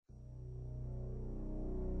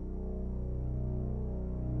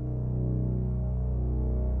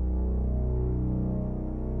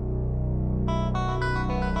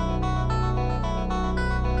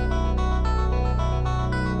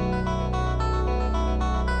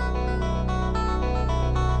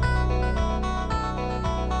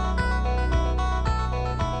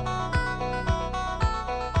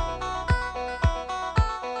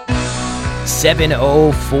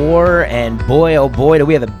7:04, and boy, oh boy, do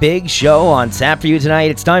we have a big show on tap for you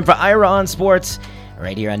tonight. It's time for Ira on Sports,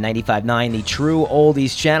 right here on 95.9, the True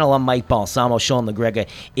Oldies channel. I'm Mike Balsamo, Sean LaGrega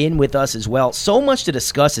in with us as well. So much to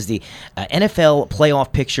discuss as the NFL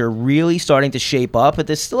playoff picture really starting to shape up, but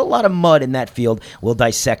there's still a lot of mud in that field. We'll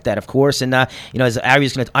dissect that, of course. And, as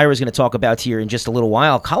Ira's going to talk about here in just a little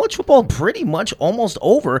while, college football pretty much almost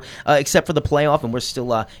over, except for the playoff, and we're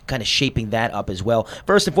still kind of shaping that up as well.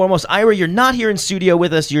 First and foremost, Ira, you're not here in studio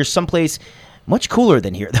with us. You're someplace much cooler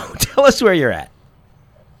than here, though. Tell us where you're at.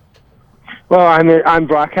 Well, I'm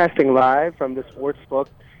broadcasting live from the Sportsbook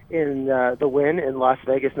in the Wynn in Las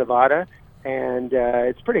Vegas, Nevada, and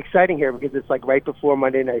it's pretty exciting here because it's like right before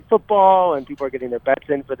Monday Night Football, and people are getting their bets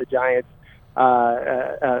in for the Giants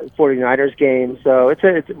 49ers game. So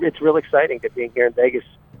it's real exciting to be here in Vegas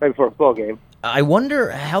right before a football game. I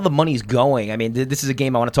wonder how the money's going. I mean, this is a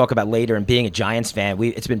game I want to talk about later, and being a Giants fan,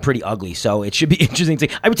 it's been pretty ugly, so it should be interesting.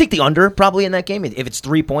 I would take the under probably in that game. If it's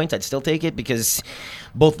 3 points, I'd still take it because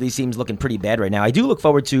both of these teams looking pretty bad right now. I do look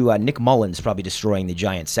forward to Nick Mullins probably destroying the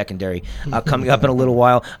Giants secondary coming up in a little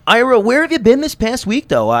while. Ira, where have you been this past week,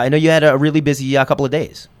 though? I know you had a really busy couple of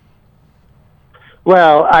days.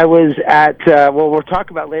 Well, I was at, we'll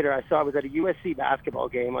talk about later. I was at a USC basketball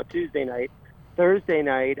game on Tuesday night. Thursday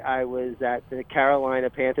night, I was at the Carolina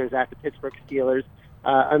Panthers at the Pittsburgh Steelers.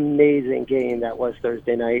 Amazing game that was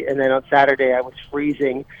Thursday night. And then on Saturday, I was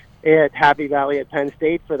freezing at Happy Valley at Penn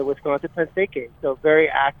State for the Wisconsin-Penn State game. So very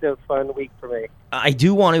active, fun week for me. I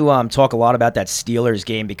do want to talk a lot about that Steelers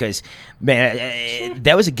game because, man,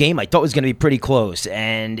 that was a game I thought was going to be pretty close,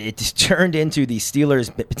 and it just turned into the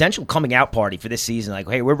Steelers' potential coming out party for this season. Like,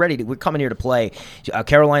 hey, we're ready. We're coming here to play.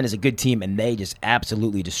 Carolina's a good team, and they just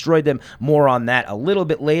absolutely destroyed them. More on that a little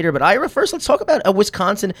bit later. But Ira, first, let's talk about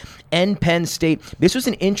Wisconsin and Penn State. This was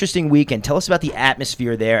an interesting weekend. Tell us about the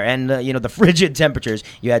atmosphere there and the frigid temperatures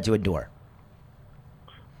you had to endure.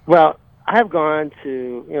 Well, I've gone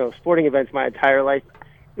to, sporting events my entire life.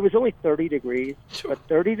 It was only 30 degrees, but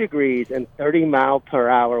 30 degrees and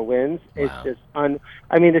 30-mile-per-hour winds. Wow. It's just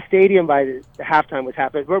the stadium by the halftime was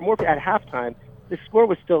happening. More at halftime, the game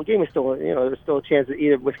was still, there was still a chance that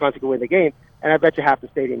either Wisconsin could win the game, and I bet you half the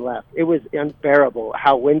stadium left. It was unbearable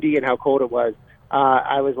how windy and how cold it was.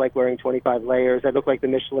 I was like wearing 25 layers. I looked like the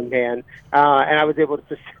Michelin Man, and I was able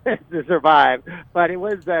to survive. But it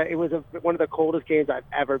was one of the coldest games I've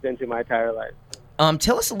ever been to my entire life.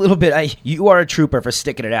 Tell us a little bit. You are a trooper for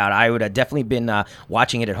sticking it out. I would have definitely been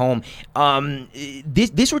watching it at home.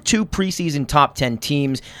 These were two preseason top 10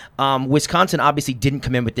 teams. Wisconsin obviously didn't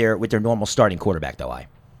come in with their normal starting quarterback, though.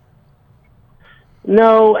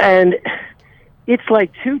 No, and it's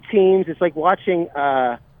like two teams. It's like watching.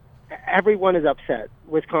 Everyone is upset,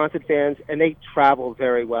 Wisconsin fans, and they travel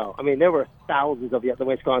very well. I mean, there were thousands of the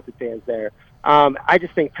Wisconsin fans there. I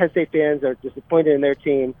just think Penn State fans are disappointed in their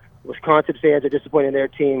team. Wisconsin fans are disappointed in their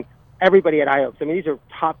team. Everybody had high hopes. I mean, these are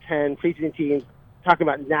top 10 preseason teams talking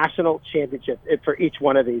about national championships for each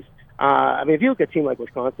one of these. If you look at a team like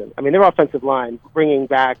Wisconsin, their offensive line, bringing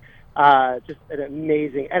back just an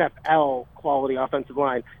amazing NFL quality offensive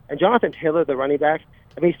line. And Jonathan Taylor, the running back,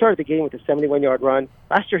 he started the game with a 71-yard run.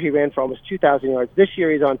 Last year he ran for almost 2,000 yards. This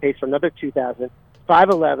year he's on pace for another 2,000,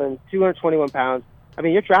 5'11", 221 pounds.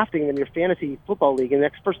 You're drafting him in your fantasy football league in the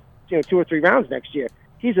next first 2 or 3 rounds next year.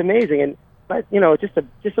 He's amazing. But just a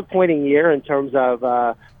disappointing year in terms of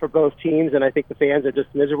for both teams, and I think the fans are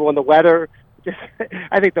just miserable. And the weather,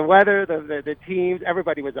 I think the weather, the teams,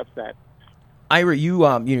 everybody was upset. Ira, you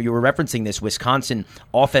were referencing this Wisconsin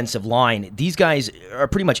offensive line. These guys are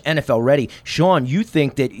pretty much NFL ready. Sean, you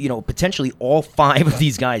think that potentially all 5 of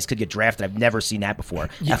these guys could get drafted? I've never seen that before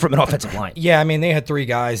from an offensive line. Yeah, they had 3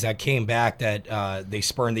 guys that came back that they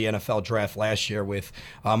spurned the NFL draft last year with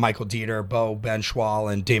Michael Dieter, Bo Benchwal,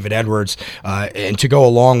 and David Edwards, and to go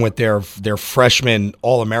along with their freshman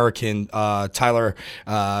All-American Tyler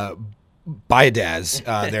Biadasz,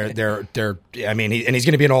 he's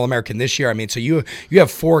going to be an All-American this year. So you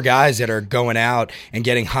have 4 guys that are going out and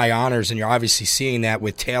getting high honors, and you're obviously seeing that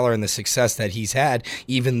with Taylor and the success that he's had,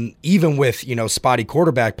 even with spotty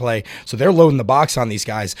quarterback play. So they're loading the box on these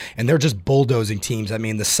guys, and they're just bulldozing teams.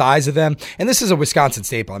 The size of them, and this is a Wisconsin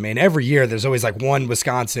staple. Every year there's always like one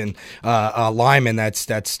Wisconsin lineman that's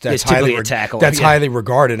highly highly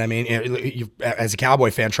regarded. As a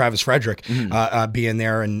Cowboy fan, Travis Frederick being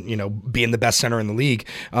there and being the best center in the league.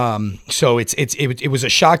 So it was a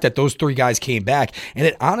shock that those three guys came back, and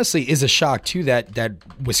it honestly is a shock too that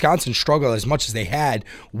Wisconsin struggled as much as they had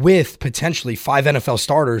with potentially 5 NFL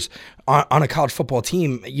starters on a college football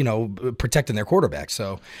team, protecting their quarterback.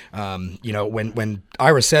 So, when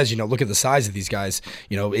Ira says, look at the size of these guys,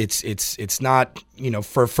 it's not,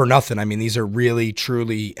 for nothing. I mean, these are really,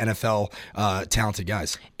 truly NFL talented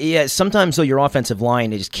guys. Yeah, sometimes though your offensive line,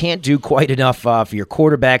 they just can't do quite enough for your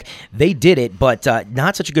quarterback. They did it, but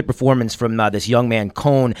not such a good performance from this young man,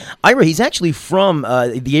 Cone. Ira, he's actually from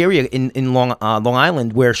the area in Long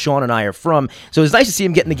Island where Sean and I are from. So it's nice to see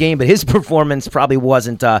him get in the game, but his performance probably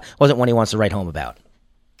wasn't one he wants to write home about.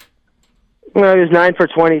 Well, he was 9 for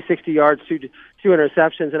 20, 60 yards, two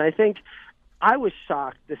interceptions, and I think I was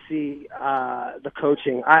shocked to see the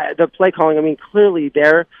coaching, the play calling. I mean, clearly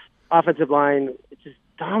their offensive line just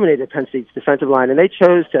dominated Penn State's defensive line, and they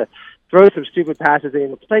chose to throw some stupid passes. I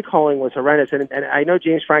mean, the play calling was horrendous, and I know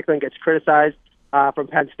James Franklin gets criticized from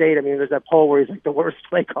Penn State. I mean, there's that poll where he's like the worst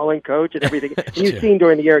play calling coach and everything. And you've seen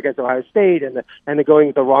during the year against Ohio State and the going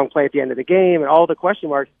with the wrong play at the end of the game and all the question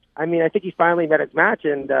marks. I mean, I think he finally met his match,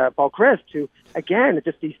 and Paul Chryst, who, again, it's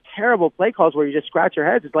just these terrible play calls where you just scratch your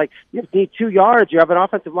heads. It's like, you need 2 yards. You have an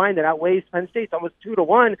offensive line that outweighs Penn State's almost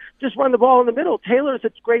 2-1. Just run the ball in the middle. Taylor's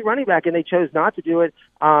a great running back, and they chose not to do it.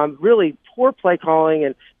 Really poor play calling,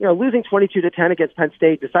 and, losing 22-10 against Penn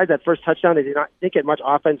State. Besides that first touchdown, they didn't get much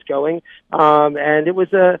offense going. And it was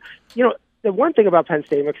the one thing about Penn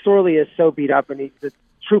State, McSorley is so beat up, and he's the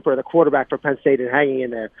trooper, the quarterback for Penn State, and hanging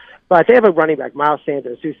in there. But they have a running back, Miles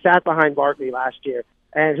Sanders, who sat behind Barkley last year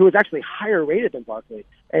and who was actually higher rated than Barkley.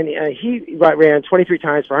 And he ran 23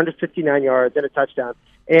 times for 159 yards and a touchdown.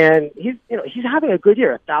 And he's having a good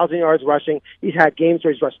year, 1,000 yards rushing. He's had games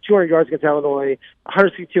where he's rushed 200 yards against Illinois,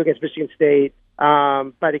 162 against Michigan State.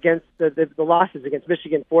 But against the losses against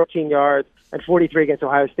Michigan, 14 yards, and 43 against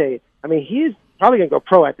Ohio State. I mean, he's probably going to go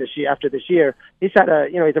pro after this year. He's had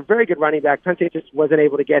he's a very good running back. Penn State just wasn't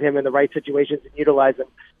able to get him in the right situations and utilize him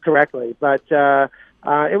correctly. But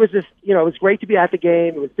it was just, it was great to be at the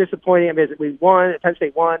game. It was disappointing. I mean, we won. Penn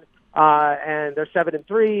State won. And they're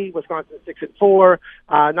 7-3. Wisconsin 6-4.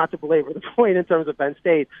 Not to belabor the point in terms of Penn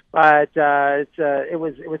State, but it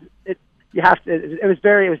was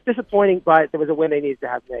disappointing, but there was a win they needed to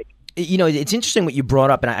have to make. It's interesting what you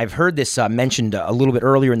brought up, and I've heard this mentioned a little bit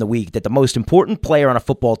earlier in the week, that the most important player on a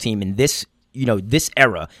football team in this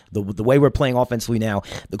era, the way we're playing offensively now,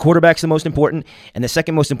 the quarterback's the most important, and the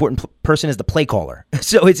second most important person is the play caller.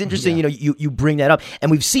 So it's interesting, you bring that up,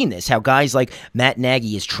 and we've seen this, how guys like Matt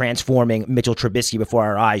Nagy is transforming Mitchell Trubisky before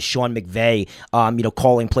our eyes, Sean McVay,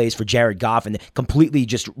 calling plays for Jared Goff, and completely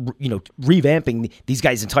just, revamping these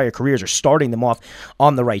guys' entire careers or starting them off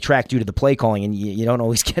on the right track due to the play calling, and you don't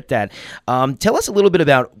always get that. Tell us a little bit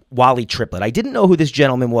about Wally Triplett. I didn't know who this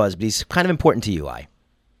gentleman was, but he's kind of important to you,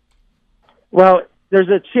 Well, there's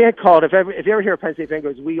a chant called, if you ever hear a Penn State fan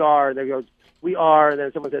goes, "We are," there goes, "We are," and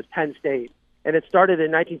then someone says Penn State. And it started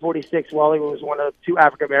in 1946. Wally was one of 2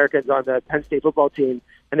 African Americans on the Penn State football team,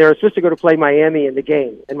 and they were supposed to go to play Miami in the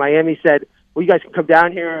game. And Miami said, "Well, you guys can come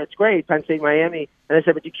down here. It's great, Penn State, Miami." And they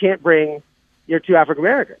said, "But you can't bring your 2 African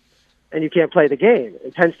Americans, and you can't play the game."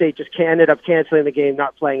 And Penn State just ended up canceling the game,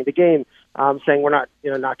 not playing the game, saying we're not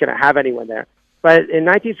going to have anyone there. But in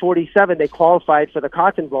 1947, they qualified for the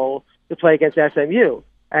Cotton Bowl to play against SMU.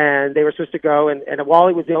 And they were supposed to go, and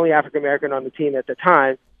Wally was the only African-American on the team at the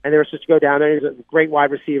time, and they were supposed to go down there. He was a great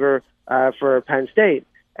wide receiver for Penn State.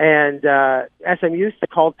 And SMU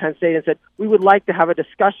called Penn State and said, "We would like to have a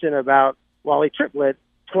discussion about Wally Triplett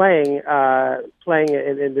playing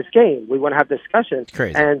in this game. We want to have a discussion."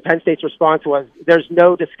 Crazy. And Penn State's response was, "There's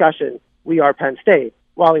no discussion. We are Penn State."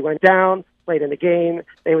 Wally went down, played in the game.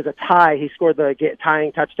 There was a tie. He scored the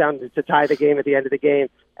tying touchdown to tie the game at the end of the game.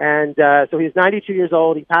 And so he's 92 years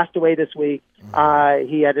old. He passed away this week.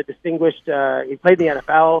 He had a distinguished. He played in the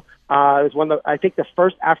NFL. It was I think the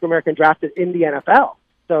first African American drafted in the NFL.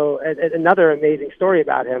 So another amazing story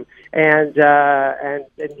about him. And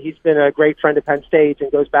he's been a great friend of Penn State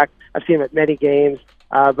and goes back. I've seen him at many games.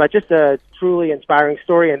 But just a truly inspiring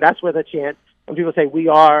story. And that's where the chant, when people say "We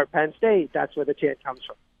are Penn State," that's where the chant comes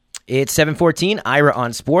from. It's 7:14, Ira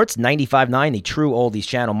on Sports, 95.9, the True Oldies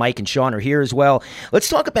channel. Mike and Sean are here as well. Let's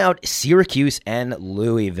talk about Syracuse and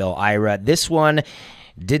Louisville, Ira. This one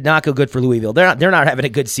did not go good for Louisville. They're not having a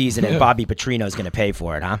good season, and Bobby Petrino is going to pay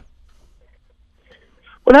for it, huh?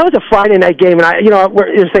 Well, that was a Friday night game, and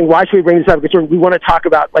you're saying, why should we bring this up? Because we want to talk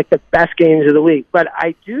about like the best games of the week. But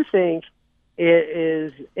I do think it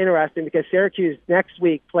is interesting because Syracuse next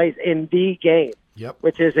week plays in the game. Yep.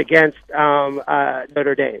 Which is against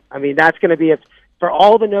Notre Dame. I mean, that's going to be, if for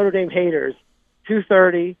all the Notre Dame haters,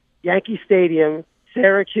 2:30, Yankee Stadium,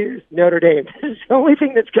 Syracuse, Notre Dame. This is the only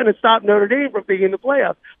thing that's going to stop Notre Dame from being in the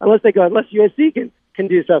playoffs, unless USC can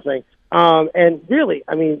do something. And really,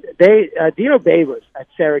 I mean, Dino Babers at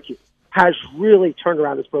Syracuse has really turned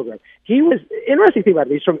around this program. He was interesting thing about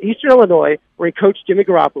him. He's from Eastern Illinois, where he coached Jimmy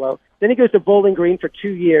Garoppolo. Then he goes to Bowling Green for 2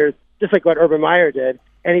 years, just like what Urban Meyer did.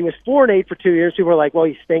 And he was 4-8 for 2 years. People were like, "Well,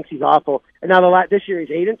 he stinks. He's awful." And now this year he's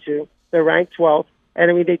 8-2. They're ranked 12th,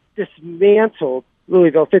 and I mean they dismantled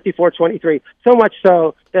Louisville 54-23. So much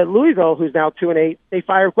so that Louisville, who's now 2-8, they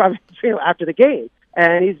fired Bobby Petrino after the game.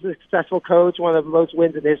 And he's a successful coach, one of the most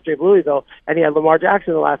wins in the history of Louisville. And he had Lamar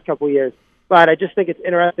Jackson the last couple of years. But I just think it's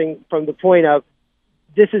interesting from the point of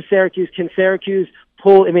this is Syracuse. Can Syracuse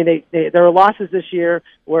pull? I mean, their losses this year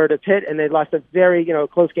were to Pitt, and they lost a very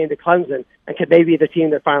close game to Clemson. And could they be the team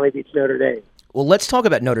that finally beats Notre Dame? Well, let's talk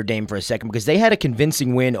about Notre Dame for a second because they had a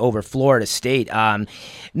convincing win over Florida State.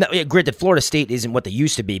 Granted, Florida State isn't what they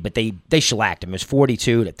used to be, but they shellacked them. It was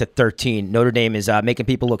 42-13. Notre Dame is making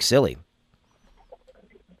people look silly.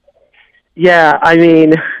 Yeah, I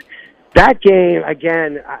mean, that game,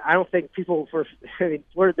 again, I don't think Notre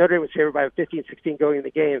Dame was favored by 15-16 going in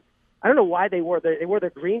the game. I don't know why they wore their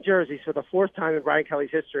green jerseys for the fourth time in Brian Kelly's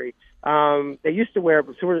history. They used to wear,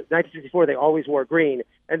 before 1964, they always wore green.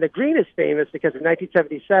 And the green is famous because in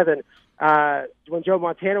 1977, when Joe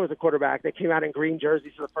Montana was a quarterback, they came out in green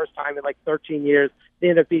jerseys for the first time in like 13 years. They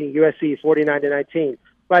ended up beating USC 49-19.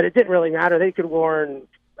 But it didn't really matter. They could have worn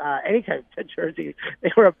any kind of jersey.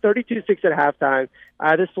 They were up 32-6 at halftime.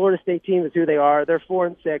 This Florida State team is who they are. They're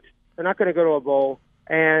 4-6. They're not going to go to a bowl.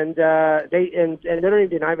 And Notre Dame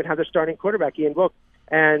did not even have their starting quarterback, Ian Book,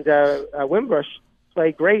 and Wimbush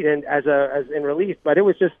played great as in relief. But it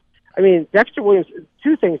was just, I mean, Dexter Williams.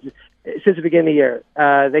 Two things since the beginning of the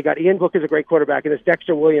year. They got Ian Book as a great quarterback, and this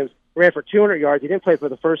Dexter Williams ran for 200 yards. He didn't play for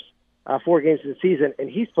the first 4 games of the season, and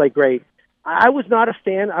he's played great. I was not a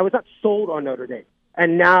fan. I was not sold on Notre Dame.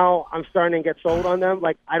 And now I'm starting to get sold on them.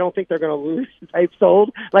 Like, I don't think they're going to lose. I've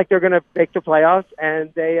sold. Like, they're going to make the playoffs,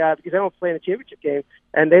 and because they don't play in a championship game,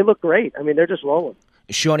 and they look great. I mean, they're just rolling.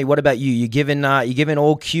 Shawnee, what about you? You giving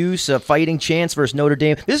Old Cuse a fighting chance versus Notre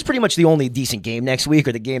Dame? This is pretty much the only decent game next week,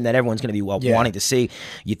 or the game that everyone's going to be wanting to see.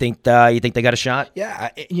 You think they got a shot? Yeah,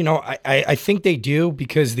 I think they do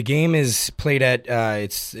because the game is played at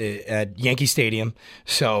Yankee Stadium.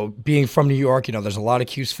 So being from New York, there's a lot of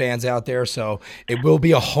Cuse fans out there. So it will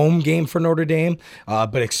be a home game for Notre Dame,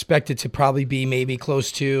 but expect it to probably be maybe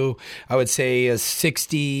close to, I would say, a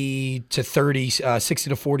 60-30,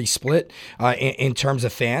 60-40 split in terms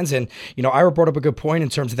of fans. And, Ira brought up a good point in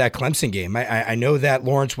terms of that Clemson game. I know that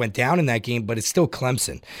Lawrence went down in that game, but it's still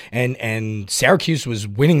Clemson. And Syracuse was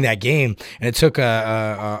winning that game, and it took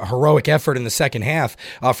a heroic effort in the second half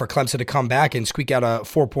for Clemson to come back and squeak out a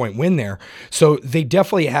 4-point win there. So they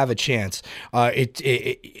definitely have a chance.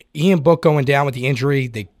 Ian Book going down with the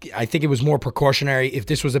injury, I think it was more precautionary. If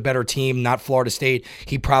this was a better team, not Florida State,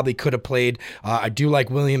 he probably could have played. I do like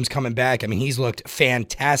Williams coming back. I mean, he's looked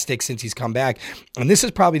fantastic since he's come back. And this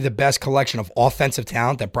is probably the best collection of offensive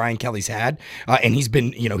talent that Brian Kelly's had. And he's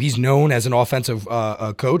been, he's known as an offensive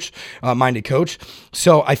minded coach.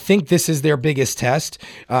 So I think this is their biggest test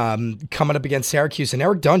coming up against Syracuse. And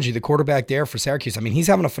Eric Dungy, the quarterback there for Syracuse, I mean, he's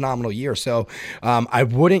having a phenomenal year. So I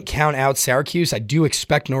wouldn't count out Syracuse. I do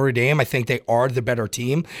expect Notre Dame. I think they are the better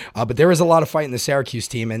team. But there is a lot of fight in the Syracuse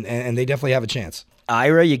team, and they definitely have a chance.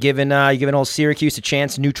 Ira, you giving old Syracuse a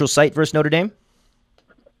chance, neutral site versus Notre Dame?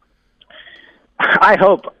 I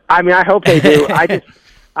hope. I mean, I hope they do. I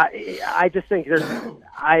just think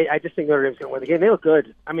I just think Notre Dame's going to win the game. They look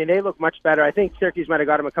good. I mean, they look much better. I think Syracuse might have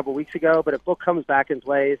got him a couple weeks ago, but if Book comes back and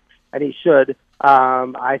plays, and he should,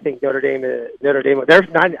 I think Notre Dame. They're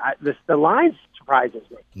not. The line surprises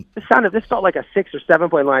me. This felt like a 6 or 7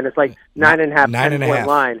 point line. It's like 9.5, 10 point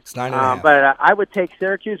line. It's 9.5. But I would take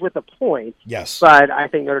Syracuse with a point. Yes. But I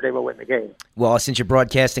think Notre Dame will win the game. Well, since you're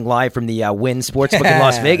broadcasting live from the Wynn Sportsbook in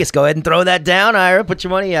Las Vegas, go ahead and throw that down, Ira. Put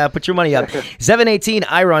your money up. 718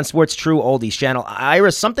 Ira on Sports True Oldies channel.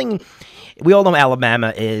 Ira, something. We all know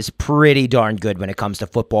Alabama is pretty darn good when it comes to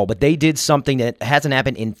football, but they did something that hasn't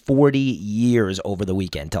happened in 40 years over the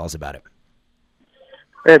weekend. Tell us about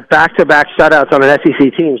it. Back-to-back shutouts on an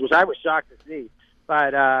SEC teams, which I was shocked to see.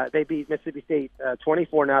 But they beat Mississippi State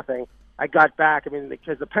 24-0. I got back,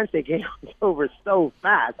 because the Penn State game was over so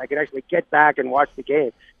fast, I could actually get back and watch the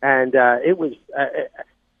game. And it was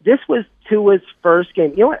this was Tua's first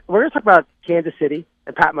game. You know what? We're going to talk about Kansas City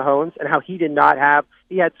and Pat Mahomes and how he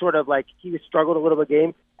had sort of like, he struggled a little bit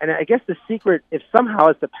game. And I guess the secret, if somehow,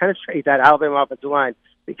 is to penetrate that Alabama offensive line,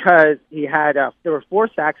 because he had, there were 4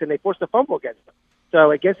 sacks and they forced a fumble against him.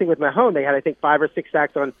 So against him with Mahone, they had, I think, 5 or 6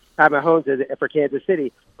 sacks on Pat Mahomes for Kansas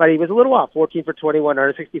City. But he was a little off, 14 for 21,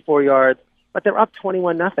 164 yards. But they're up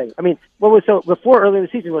 21-0. I mean, before early in the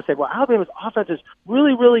season, we'll say, well, Alabama's offense is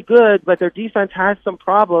really, really good, but their defense has some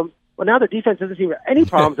problems. Well, now their defense doesn't seem to have any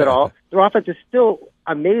problems at all. Their offense is still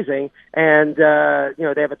amazing, and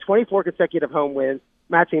they have a 24 consecutive home wins,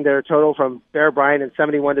 matching their total from Bear Bryant in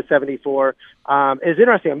 71 to 74. It's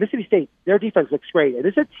interesting. Mississippi State, their defense looks great. And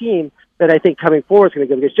this is a team that I think coming forward is going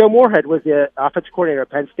to go, because Joe Moorhead was the offensive coordinator at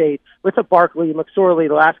Penn State with the Barkley and McSorley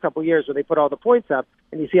the last couple of years when they put all the points up.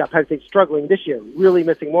 And you see how Penn State's struggling this year, really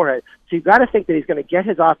missing Moorhead. So you've got to think that he's going to get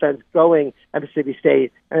his offense going at Mississippi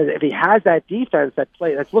State. And if he has that defense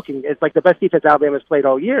that's looking, it's like the best defense Alabama's played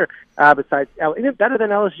all year, besides even better than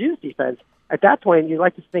LSU's defense. At that point, you'd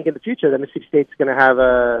like to think in the future that Mississippi State's going to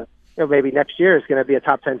have maybe next year is going to be a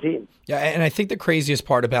top 10 team. Yeah, and I think the craziest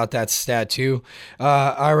part about that stat too,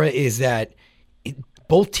 Ira, is that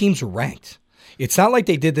both teams were ranked. It's not like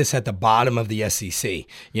they did this at the bottom of the SEC,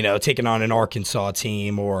 taking on an Arkansas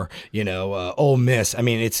team or, Ole Miss. I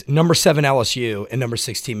mean, it's number 7 LSU and number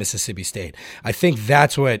 16 Mississippi State. I think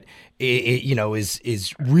that's what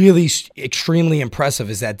is really extremely impressive,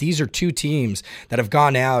 is that these are two teams that have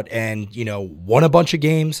gone out and, won a bunch of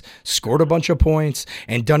games, scored a bunch of points,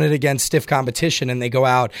 and done it against stiff competition, and they go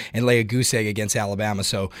out and lay a goose egg against Alabama.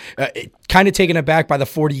 So kind of taken aback by the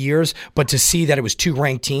 40 years, but to see that it was 2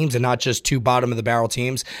 ranked teams and not just 2 bottom-of-the-barrel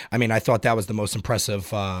teams, I mean, I thought that was the most impressive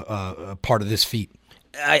part of this feat.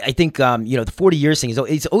 I think, the 40 years thing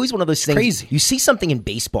it's always one of those things. Crazy. You see something in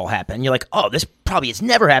baseball happen, and you're like, oh, this probably has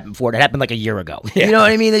never happened before. It happened like a year ago. Yeah. You know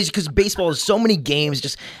what I mean? Because baseball is so many games, it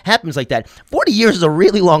just happens like that. 40 years is a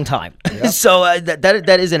really long time. Yep. So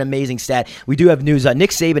that is an amazing stat. We do have news. Nick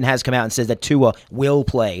Saban has come out and says that Tua will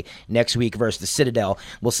play next week versus the Citadel.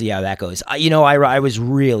 We'll see how that goes. I was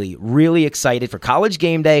really, really excited for College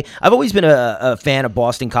game day. I've always been a fan of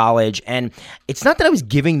Boston College, and it's not that I was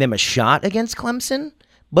giving them a shot against Clemson,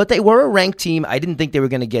 but they were a ranked team. I didn't think they were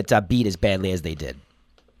going to get beat as badly as they did.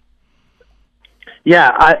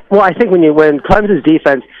 Yeah, I think when Clemson's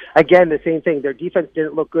defense, again, the same thing. Their defense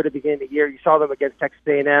didn't look good at the beginning of the year. You saw them against Texas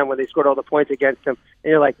A&M when they scored all the points against them.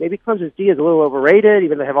 And you're like, maybe Clemson's D is a little overrated,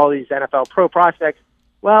 even though they have all these NFL pro prospects.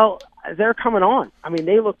 Well, they're coming on. I mean,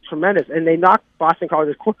 they look tremendous, and they knocked Boston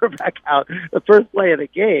College's quarterback out the first play of the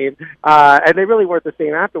game, and they really weren't the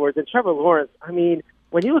same afterwards. And Trevor Lawrence, I mean,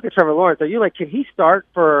 when you look at Trevor Lawrence, are you like, can he start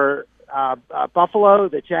for Buffalo,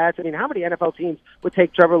 the Jets? I mean, how many NFL teams would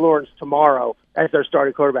take Trevor Lawrence tomorrow as their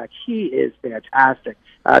starting quarterback? He is fantastic.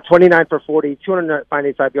 29 for 40,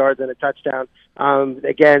 295 yards and a touchdown.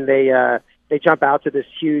 Again, they jump out to this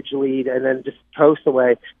huge lead and then just coast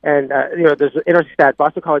away. And, there's an interesting stat.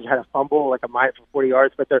 Boston College had a fumble, like a mile for 40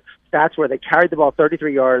 yards, but their stats were they carried the ball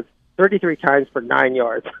 33 yards, 33 times for 9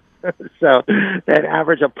 yards. So that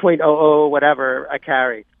average of .00 whatever a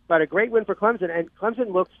carry. But a great win for Clemson, and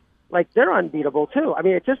Clemson looks like they're unbeatable too. I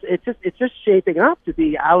mean, it's just shaping up to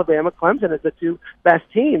be Alabama, Clemson as the 2 best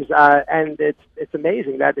teams, and it's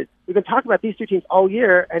amazing that we've been talking about these 2 teams all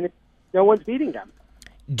year, and no one's beating them.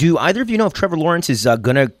 Do either of you know if Trevor Lawrence is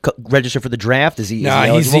going to register for the draft? Is he?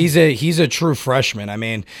 No, he's a true freshman. I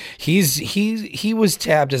mean, he was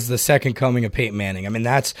tabbed as the second coming of Peyton Manning. I mean,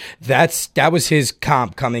 that was his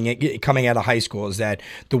comp coming out of high school, is that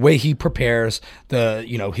the way he prepares,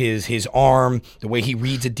 his arm, the way he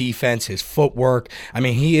reads a defense, his footwork. I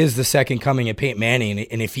mean, he is the second coming of Peyton Manning.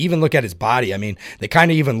 And if you even look at his body, I mean, they kind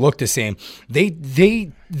of even look the same. They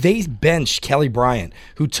benched Kelly Bryant,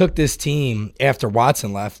 who took this team after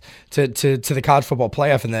Watson left to the college football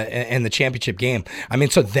playoff and the championship game. I mean,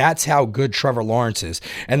 so that's how good Trevor Lawrence is.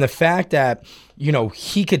 And the fact that,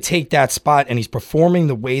 he could take that spot and he's performing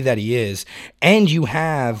the way that he is, and you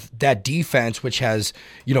have that defense, which has,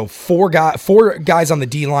 4 guys on the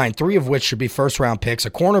D-line, 3 of which should be first-round picks,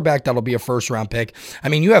 a cornerback that'll be a first-round pick. I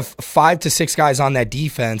mean, you have 5 to 6 guys on that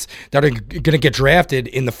defense that are going to get drafted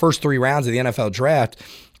in the first 3 rounds of the NFL draft.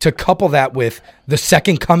 To couple that with the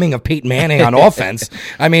second coming of Peyton Manning on offense,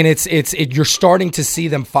 I mean, you're starting to see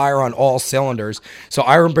them fire on all cylinders. So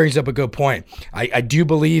Aaron brings up a good point. I do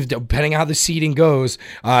believe, depending on how the seeding goes,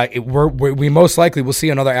 we most likely will see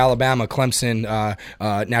another Alabama-Clemson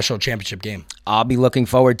national championship game. I'll be looking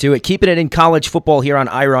forward to it. Keeping it in college football here on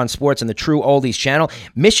Iron Sports and the True Oldies channel.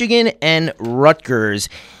 Michigan and Rutgers.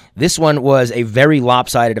 This one was a very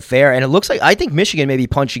lopsided affair, and it looks like I think Michigan may be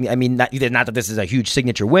punching. I mean, not that this is a huge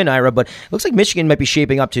signature win, Ira, but it looks like Michigan might be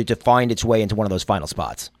shaping up to find its way into one of those final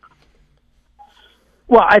spots.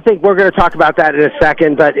 Well, I think we're going to talk about that in a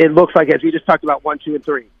second, but it looks like, as we just talked about, 1, 2, and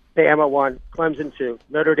 3. Bama 1, Clemson 2,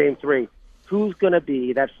 Notre Dame 3. who's going to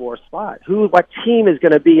be that fourth spot? What team is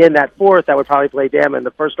going to be in that fourth that would probably play Bama in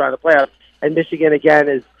the first round of the playoffs? And Michigan,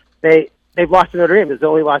 again, they've lost to Notre Dame. It's the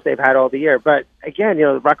only loss they've had all the year. But again,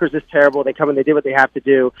 Rutgers is terrible. They come and they do what they have to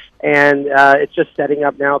do, and it's just setting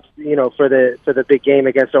up now, for the big game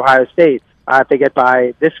against Ohio State. If they get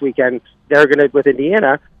by this weekend, they're going to, with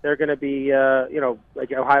Indiana, they're going to be,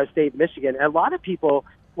 like Ohio State, Michigan. And a lot of people,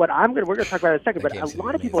 we're going to talk about it in a second, but a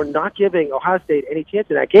lot of people are not giving Ohio State any chance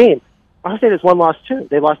in that game. Ohio State has one loss too.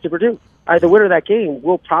 They lost to Purdue. The winner of that game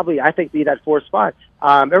will probably, I think, be that fourth spot.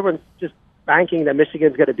 Everyone's just banking that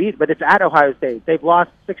Michigan's going to beat, but it's at Ohio State. They've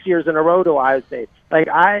lost 6 years in a row to Ohio State.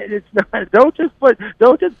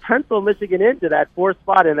 Don't just pencil Michigan into that fourth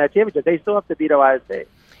spot in that championship. They still have to beat Ohio State.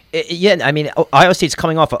 Yeah, I mean, Ohio State's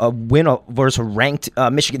coming off a win versus a ranked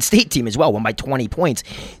Michigan State team as well, won by 20 points.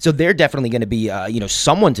 So they're definitely going to be,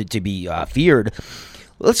 someone to be feared.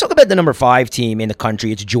 Let's talk about the number 5 team in the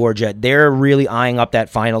country. It's Georgia. They're really eyeing up that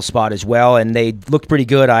final spot as well, and they looked pretty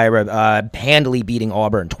good, Ira, handily beating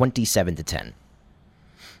Auburn 27-10.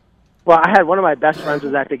 Well, I had one of my best friends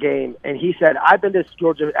was at the game, and he said, I've been to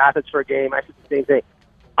Georgia Athens for a game. I said the same thing.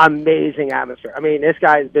 Amazing atmosphere. I mean, this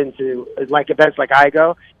guy's been to events like I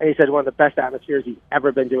go, and he said one of the best atmospheres he's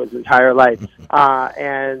ever been to his entire life.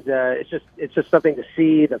 It's just something to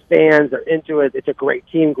see. The fans are into it. It's a great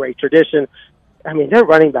team, great tradition. I mean, they're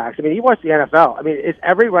running backs. I mean, you watch the NFL. I mean, it's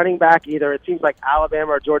every running back either it seems like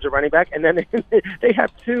Alabama or Georgia running back, and then they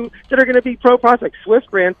have 2 that are going to be pro prospects. Swift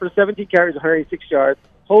ran for 17 carries, 186 yards.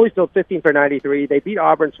 Holyfield 15 for 93. They beat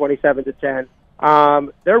Auburn 27-10.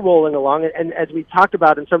 They're rolling along, and as we talked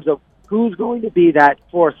about in terms of who's going to be that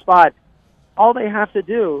fourth spot, all they have to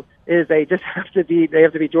do is they have to beat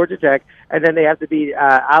Georgia Tech, and then they have to beat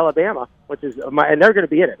Alabama, and they're going to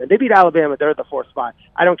be in it. And they beat Alabama, they're at the fourth spot.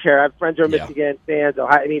 I don't care. I have friends who are Michigan fans.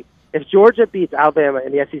 Ohio. I mean, if Georgia beats Alabama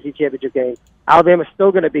in the SEC championship game, Alabama's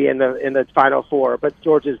still going to be in the Final Four, but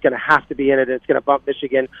Georgia's going to have to be in it. It's going to bump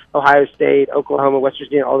Michigan, Ohio State, Oklahoma, West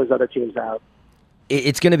Virginia, all those other teams out.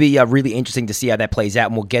 It's going to be really interesting to see how that plays out,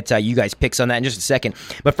 and we'll get you guys' picks on that in just a second.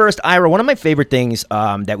 But first, Ira, one of my favorite things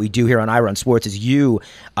that we do here on Ira on Sports is you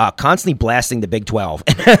constantly blasting the Big 12.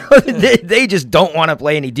 They just don't want to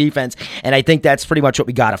play any defense, and I think that's pretty much what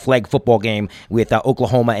we got, a flag football game with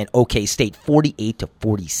Oklahoma and OK State,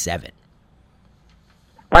 48-47.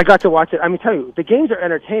 I got to watch it. I mean, tell you, the games are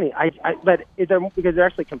entertaining. But because they're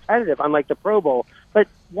actually competitive, unlike the Pro Bowl. But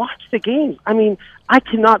watch the games. I mean,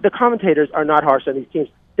 the commentators are not harsh on these teams.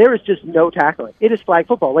 There is just no tackling. It is flag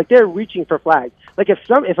football. Like, they're reaching for flags. Like, if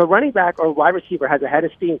a running back or wide receiver has a head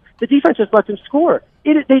of steam, the defense just lets him score.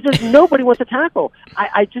 Nobody wants to tackle.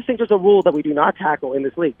 I just think there's a rule that we do not tackle in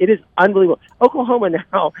this league. It is unbelievable. Oklahoma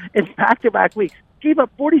now, in back-to-back weeks, gave up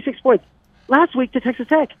 46 points. Last week to Texas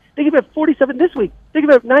Tech. They gave up 47 this week. They gave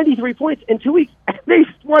up 93 points in 2 weeks, and they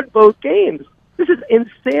won both games. This is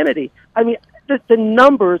insanity. I mean, the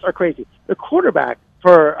numbers are crazy. The quarterback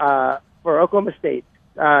for Oklahoma State,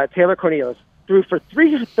 Taylor Cornelius, threw for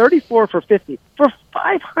 34 for 50 for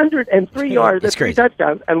 503 yards and 3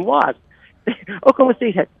 touchdowns and lost. Oklahoma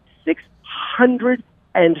State had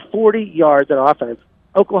 640 yards in offense.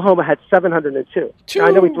 Oklahoma had 702. Now,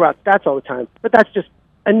 I know we throw out stats all the time, but that's just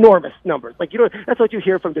enormous numbers. Like, that's what you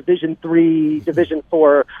hear from Division III, Division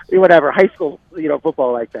IV, whatever, high school,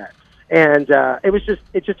 football like that. And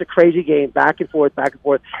it's just a crazy game, back and forth,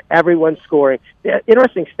 everyone scoring. The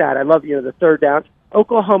interesting stat, I love, the third downs.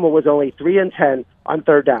 Oklahoma was only 3-10 on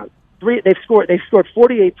third down. They've scored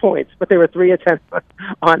 48 points, but they were 3-10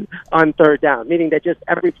 on third down, meaning that just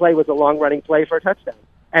every play was a long running play for a touchdown.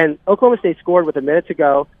 And Oklahoma State scored with a minute to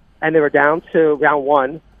go, and they were down to round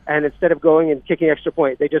 1. And instead of going and kicking extra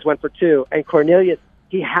point, they just went for 2. And Cornelius,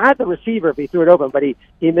 he had the receiver if he threw it open, but he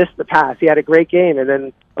missed the pass. He had a great game, and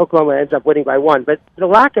then Oklahoma ends up winning by 1. But the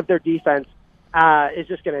lack of their defense is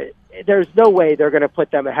just going to – there's no way they're going to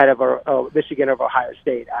put them ahead of Michigan or Ohio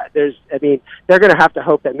State. They're going to have to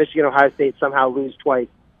hope that Michigan and Ohio State somehow lose twice.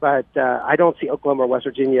 But I don't see Oklahoma or West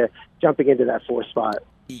Virginia jumping into that 4th spot.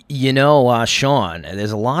 Sean,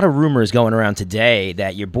 there's a lot of rumors going around today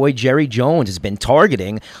that your boy Jerry Jones has been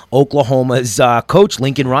targeting Oklahoma's coach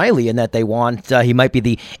Lincoln Riley, and that they want he might be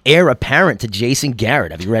the heir apparent to Jason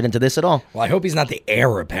Garrett. Have you read into this at all? Well, I hope he's not the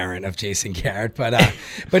heir apparent of Jason Garrett, but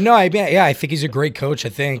no, I think he's a great coach. I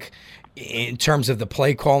think in terms of the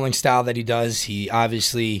play calling style that he does, he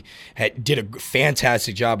obviously did a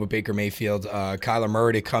fantastic job with Baker Mayfield. Kyler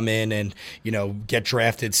Murray to come in and, get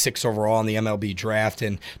drafted 6th overall in the MLB draft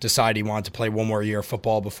and decide he wanted to play one more year of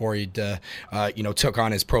football before he took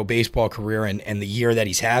on his pro baseball career. And the year that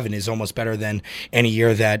he's having is almost better than any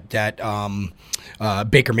year that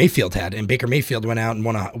Baker Mayfield had. And Baker Mayfield went out and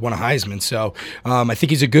won a Heisman. So I think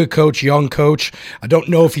he's a good coach, young coach. I don't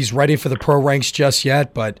know if he's ready for the pro ranks just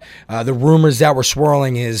yet, but the rumors that were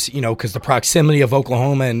swirling is, because the proximity of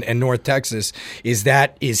Oklahoma and North Texas is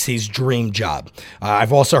his dream job.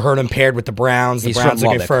 I've also heard him paired with the Browns. The Browns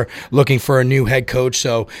looking for a new head coach,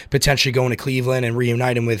 so potentially going to Cleveland and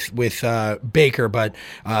reuniting with Baker. But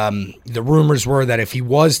the rumors were that if he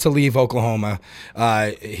was to leave Oklahoma,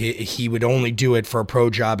 he would only do it for a pro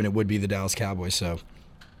job, and it would be the Dallas Cowboys. So.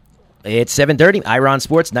 It's 7:30, Iron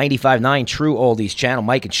Sports 95.9 True Oldies Channel.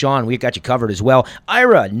 Mike and Sean, we've got you covered as well.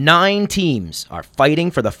 Ira, 9 teams are fighting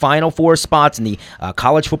for the final 4 spots in the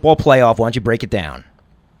college football playoff. Why don't you break it down?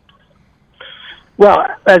 Well,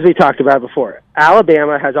 as we talked about before,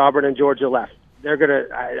 Alabama has Auburn and Georgia left. They're going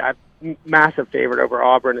to massive favorite over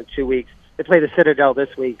Auburn in 2 weeks. They play the Citadel this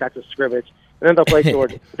week. That's a scrimmage. And then they'll play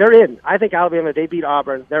Georgia. They're in. I think Alabama, they beat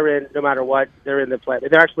Auburn. They're in no matter what. They're in the play.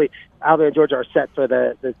 They're actually, Alabama and Georgia are set for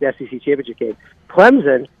the SEC championship game.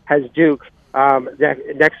 Clemson has Duke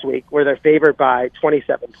next week, where they're favored by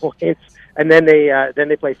 27 points. And then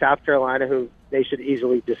they play South Carolina, who they should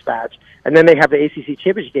easily dispatch. And then they have the ACC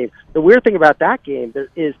championship game. The weird thing about that game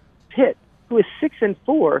is Pitt, who is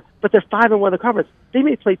 6-4, but they're 5-1 in the conference. They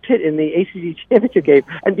may play Pitt in the ACC championship game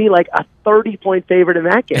and be like a 30-point favorite in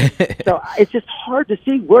that game. So it's just hard to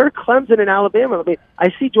see where Clemson and Alabama. I mean,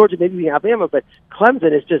 I see Georgia maybe being Alabama, but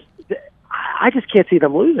Clemson is just. I just can't see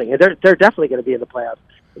them losing, and they're definitely going to be in the playoffs.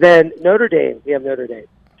 Then Notre Dame, we have Notre Dame.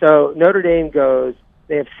 So Notre Dame goes.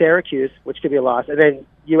 They have Syracuse, which could be a loss, and then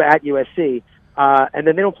you at USC. And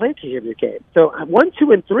then they don't play a championship game. So 1,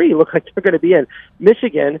 2, and 3 look like they're going to be in.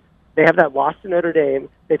 Michigan, they have that loss to Notre Dame.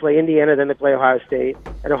 They play Indiana, then they play Ohio State.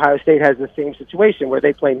 And Ohio State has the same situation where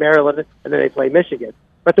they play Maryland, and then they play Michigan.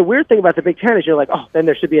 But the weird thing about the Big Ten is you're like, oh, then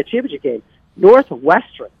there should be a championship game.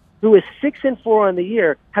 Northwestern, who is 6-4 on the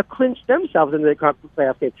year, have clinched themselves into the conference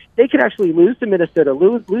playoff game. They could actually lose to Minnesota,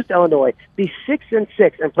 lose to Illinois, be 6-6,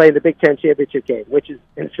 and play in the Big Ten championship game, which is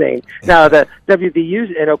insane. Now, the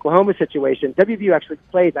WVU and Oklahoma situation, WVU actually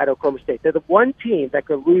plays at Oklahoma State. They're the one team that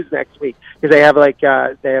could lose next week because they have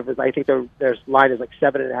I think their line is like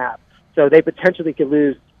 7.5. So they potentially could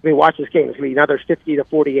lose. I mean, watch this game. It's going to be another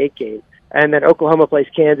 50-48 game. And then Oklahoma plays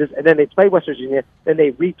Kansas, and then they play West Virginia, then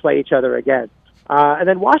they replay each other again. And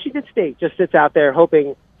then Washington State just sits out there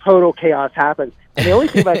hoping total chaos happens. And the only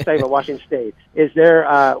thing about exciting about Washington State is their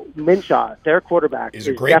Minshew, their quarterback, is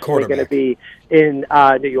definitely going to be in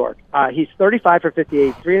New York. He's 35 for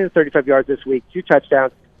 58, 335 yards this week, 2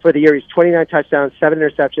 touchdowns. For the year, he's 29 touchdowns, 7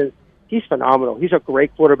 interceptions. He's phenomenal. He's a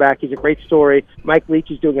great quarterback. He's a great story. Mike Leach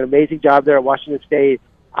is doing an amazing job there at Washington State.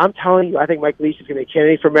 I'm telling you, I think Mike Leach is going to be a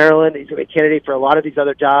candidate for Maryland. He's going to be a candidate for a lot of these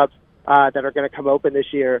other jobs that are going to come open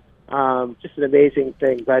this year. Just an amazing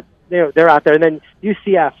thing. But they're out there. And then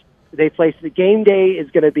UCF, they play. The game day is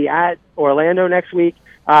going to be at Orlando next week.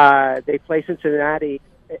 They play Cincinnati.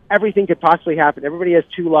 Everything could possibly happen. Everybody has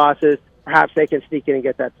 2 losses. Perhaps they can sneak in and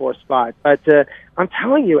get that 4th spot. But I'm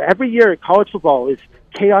telling you, every year college football is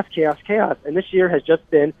chaos, chaos, chaos. And this year has just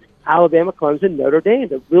been Alabama, Clemson, Notre Dame.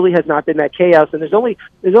 There really has not been that chaos, and there's only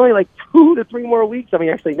like 2 to 3 more weeks. I mean,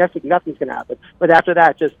 actually, next week nothing's going to happen, but after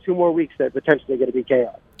that, just 2 more weeks that potentially going to be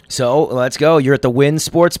chaos. So let's go. You're at the Wynn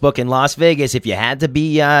Sportsbook in Las Vegas. If you had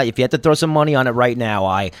to throw some money on it right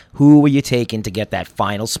now, who were you taking to get that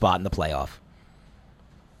final spot in the playoff?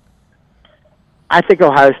 I think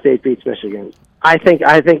Ohio State beats Michigan. I think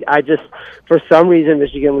just for some reason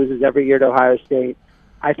Michigan loses every year to Ohio State.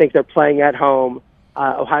 I think they're playing at home.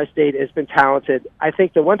 Ohio State has been talented. I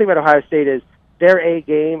think the one thing about Ohio State is their A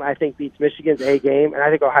game, I think, beats Michigan's A game, and I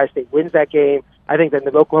think Ohio State wins that game. I think that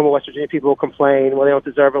the Oklahoma, West Virginia people will complain, well, they don't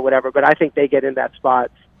deserve it, whatever, but I think they get in that spot,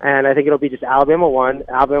 and I think it'll be just Alabama 1,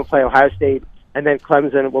 Alabama will play Ohio State, and then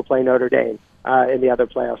Clemson will play Notre Dame in the other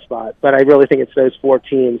playoff spot. But I really think it's those 4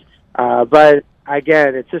 teams. But,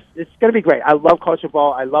 again, it's going to be great. I love college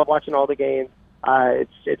football. I love watching all the games.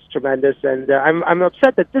 It's tremendous, and I'm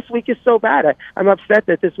upset that this week is so bad. I'm upset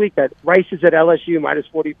that this week that Rice is at LSU minus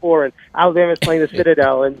 44, and Alabama is playing the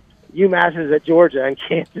Citadel, and UMass is at Georgia, and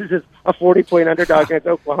Kansas is a 40-point underdog against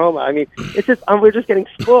Oklahoma. I mean, it's just we're just getting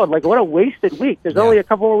spoiled. Like, what a wasted week. There's only a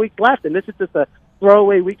couple more weeks left, and this is just a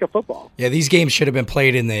throwaway week of football. Yeah, these games should have been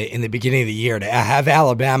played in the beginning of the year. To have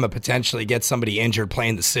Alabama potentially get somebody injured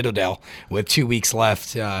playing the Citadel with 2 weeks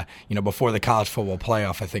left, before the college football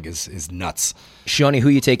playoff, I think is nuts. Shawnee, who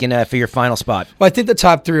are you taking for your final spot? Well, I think the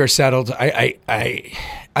top three are settled.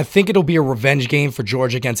 I think it'll be a revenge game for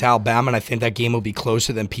Georgia against Alabama, and I think that game will be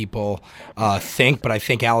closer than people think. But I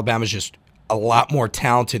think Alabama's just a lot more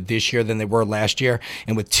talented this year than they were last year.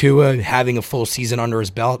 And with Tua having a full season under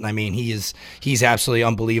his belt, I mean, he's absolutely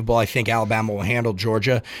unbelievable. I think Alabama will handle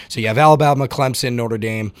Georgia. So you have Alabama, Clemson, Notre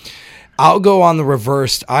Dame. I'll go on the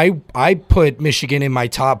reverse. I put Michigan in my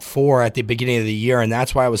top 4 at the beginning of the year, and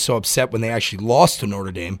that's why I was so upset when they actually lost to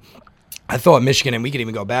Notre Dame. I thought Michigan, and we could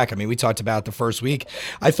even go back. I mean, we talked about the first week.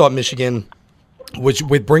 I thought Michigan,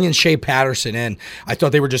 with bringing Shea Patterson in, I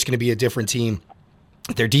thought they were just going to be a different team.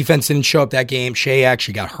 Their defense didn't show up that game. Shea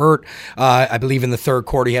actually got hurt. I believe in the third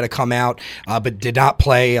quarter he had to come out, but did not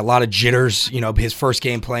play. A lot of jitters, his first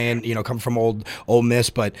game playing, coming from Ole Miss.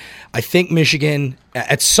 But I think Michigan,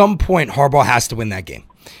 at some point, Harbaugh has to win that game.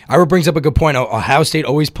 Ira brings up a good point. Ohio State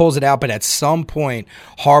always pulls it out, but at some point,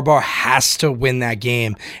 Harbaugh has to win that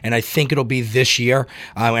game, and I think it'll be this year,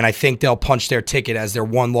 and I think they'll punch their ticket as their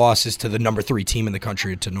one loss is to the number 3 team in the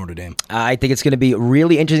country, to Notre Dame. I think it's going to be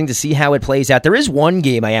really interesting to see how it plays out. There is one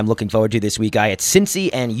game I am looking forward to this week, It's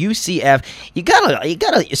Cincy and UCF. You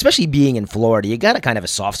gotta, especially being in Florida, you gotta kind of a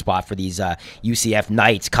soft spot for these UCF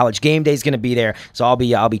Knights. College game day is going to be there, so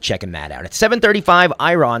I'll be checking that out. It's 7:35.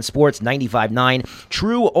 Ira on Sports 95.9.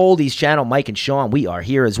 True Oldies channel. Mike and Sean, we are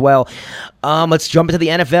here as well. Let's jump into the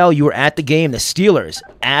NFL. You were at the game. The Steelers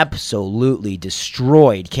absolutely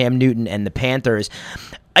destroyed Cam Newton and the Panthers.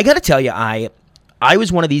 I got to tell you, I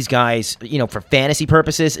was one of these guys, for fantasy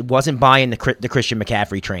purposes, wasn't buying the Christian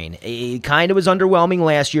McCaffrey train. It kind of was underwhelming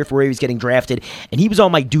last year for where he was getting drafted, and he was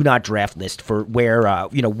on my do not draft list for where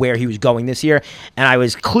he was going this year, and I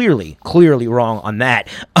was clearly wrong on that.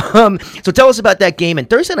 So tell us about that game. And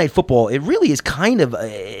Thursday Night Football, it really is kind of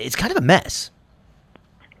a mess.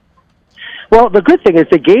 Well, the good thing is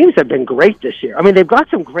the games have been great this year. I mean, they've got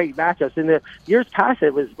some great matchups. In the years past,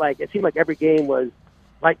 it seemed like every game was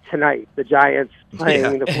like tonight, the Giants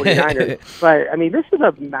playing the 49ers. But, I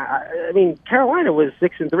mean, Carolina was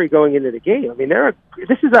 6-3 going into the game. I mean,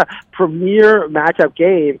 this is a premier matchup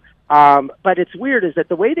game. But it's weird is that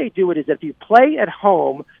the way they do it is that if you play at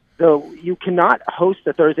home, you cannot host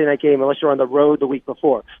a Thursday night game unless you're on the road the week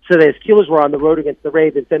before. So the Steelers were on the road against the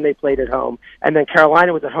Ravens, then they played at home, and then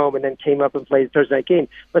Carolina was at home and then came up and played the Thursday night game.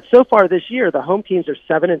 But so far this year, the home teams are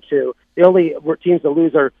 7-2. The only teams to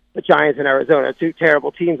lose are the Giants and Arizona, 2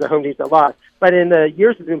 terrible teams, the home teams that lost. But in the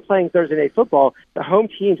years we've been playing Thursday night football, the home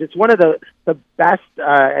teams, it's one of the best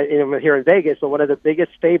here in Vegas, but one of the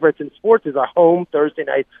biggest favorites in sports is a home Thursday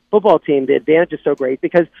night football team. The advantage is so great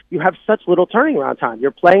because you have such little turning around time.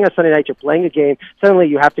 You're playing a Sunday night, you're playing a game, suddenly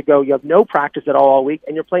you have to go, you have no practice at all week,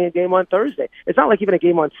 and you're playing a game on Thursday. It's not like even a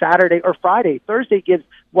game on Saturday or Friday. Thursday gives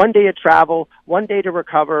 1 day of travel, 1 day to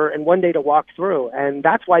recover, and 1 day to walk through. And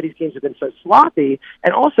that's why these games have been so sloppy.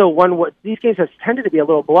 And also, what these games have tended to be a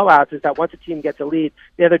little blowouts is that once a team gets a lead,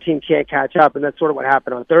 the other team can't catch up, and that's sort of what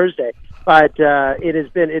happened on Thursday. But it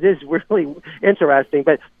is really interesting.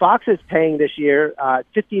 But Fox is paying this year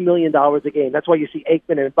 $50 million a game. That's why you see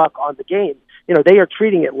Aikman and Buck on the game. They are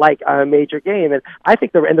treating it like a major game, and I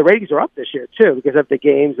think the ratings are up this year too because of the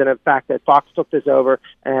games and the fact that Fox took this over,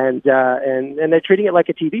 and they're treating it like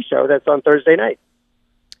a TV show that's on Thursday night.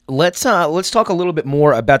 Let's talk a little bit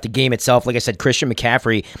more about the game itself. Like I said, Christian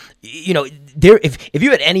McCaffrey, if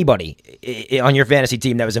you had anybody on your fantasy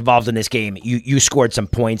team that was involved in this game, you scored some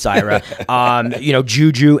points, Ira.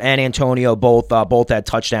 Juju and Antonio both had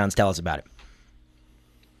touchdowns. Tell us about it.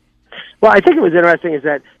 Well, I think it was interesting is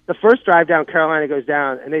that the first drive down, Carolina goes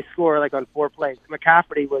down, and they score on 4 plays.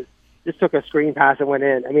 McCaffrey just took a screen pass and went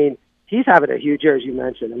in. I mean, he's having a huge year, as you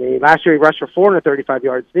mentioned. I mean, last year he rushed for 435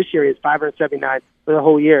 yards. This year he has 579 for the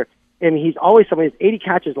whole year. And he's always somebody who's 80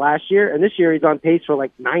 catches last year, and this year he's on pace for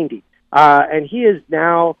 90. And he is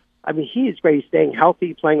now, he is great. He's staying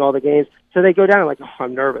healthy, playing all the games. So they go down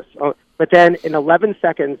I'm nervous. But then in 11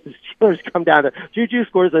 seconds, the Steelers come down. Juju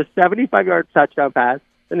scores a 75-yard touchdown pass.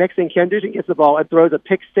 The next thing, Cam Newton gets the ball and throws a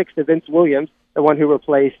pick six to Vince Williams, the one who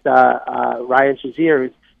replaced Ryan Shazier,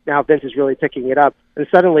 who's now Vince is really picking it up. And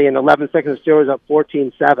suddenly in 11 seconds, the Steelers up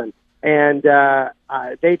 14-7. And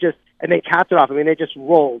they capped it off. They just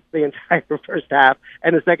rolled the entire first half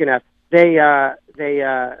and the second half. They were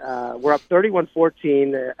up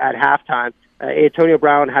 31-14 at halftime. Antonio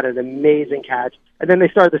Brown had an amazing catch. And then they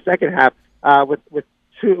started the second half with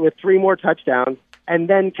 3 more touchdowns. and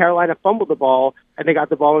then Carolina fumbled the ball, and they got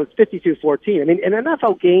the ball, and it's 52-14. I mean, in an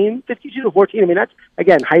NFL game, 52-14, I mean, that's,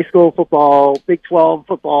 again, high school football, Big 12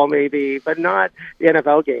 football maybe, but not the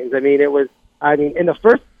NFL games. I mean, in the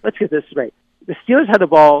first, let's get this straight. The Steelers had the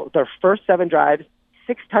ball their first 7 drives,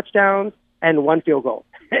 6 touchdowns, and 1 field goal.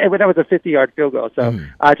 That was a 50-yard field goal. So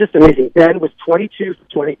just amazing. Ben was 22 for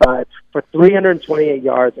 25 for 328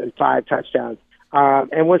 yards and 5 touchdowns.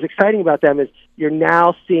 And what's exciting about them is you're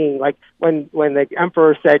now seeing, like when the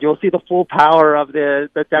Emperor said, you'll see the full power of the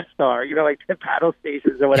Death Star, like the battle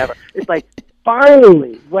stations or whatever. It's like,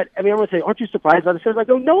 finally, everyone say, aren't you surprised by this? I was like,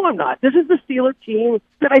 oh, no, I'm not. This is the Steelers team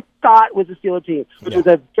that I thought was the Steelers team, which was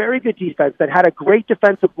a very good defense that had a great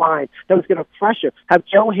defensive line that was going to pressure, have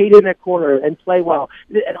Joe Hayden at corner and play well.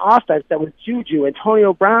 An offense that was Juju,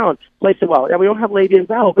 Antonio Brown played so well. Now, we don't have Le'Veon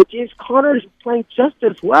Bell, but James Conner is playing just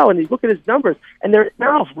as well, and you look at his numbers, and they're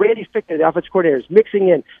now Randy Fichtner, the offensive coordinator, is mixing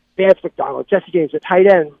in Vance McDonald, Jesse James, the tight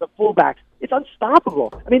ends, the fullbacks. It's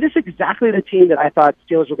unstoppable. I mean, this is exactly the team that I thought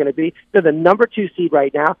Steelers were going to be. They're the number 2 seed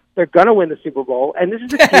right now. They're going to win the Super Bowl, and this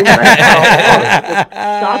is a team that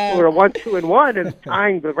I thought we're 1-2-1 and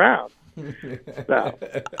tying the round. So.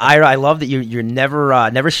 I love that you're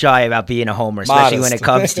never shy about being a homer, especially when it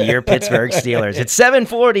comes to your Pittsburgh Steelers. It's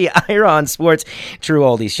 740 Ira on Sports, True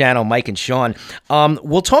Oldies Channel. Mike and Sean.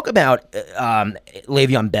 We'll talk about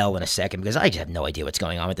Le'Veon Bell in a second because I just have no idea what's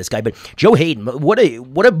going on with this guy. But Joe Hayden, what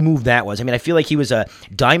a move that was. I mean, I feel like he was a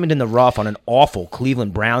diamond in the rough on an awful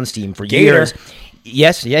Cleveland Browns team for years.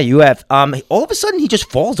 Yes, yeah, you have. All of a sudden, he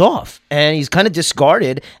just falls off, and he's kind of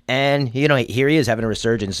discarded, and, here he is having a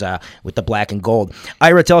resurgence with the black and gold.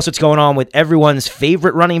 Ira, tell us what's going on with everyone's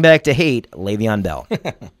favorite running back to hate, Le'Veon Bell.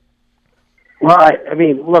 Well, I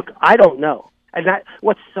mean, look, I don't know. And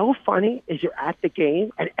what's so funny is you're at the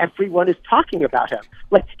game, and everyone is talking about him.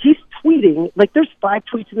 Like, he's tweeting, like, there's 5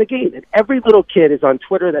 tweets in the game, and every little kid is on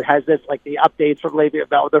Twitter that has this, like, the updates from Le'Veon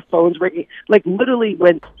Bell, their phones ringing. Like, literally,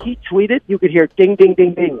 when he tweeted, you could hear ding, ding,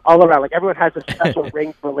 ding, ding all around. Like, everyone has a special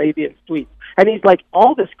ring for Le'Veon's tweets. And he's like,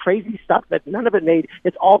 all this crazy stuff that none of it made,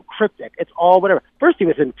 it's all cryptic. It's all whatever. First, he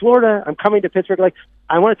was in Florida. I'm coming to Pittsburgh. Like,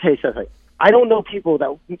 I want to tell you something. I don't know people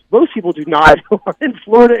most people do not, who are in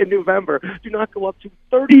Florida in November, do not go up to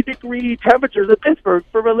 30-degree temperatures in Pittsburgh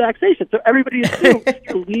for relaxation. So everybody assumes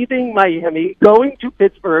you're leaving Miami, going to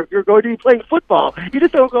Pittsburgh, you're going to be playing football. You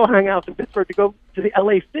just don't go hang out in Pittsburgh to go to the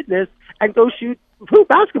LA Fitness and go shoot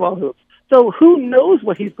basketball hoops. So who knows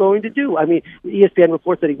what he's going to do? I mean, ESPN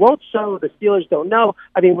reports that he won't show. The Steelers don't know.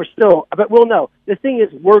 I mean, but we'll know. The thing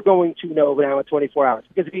is, we're going to know now in 24 hours.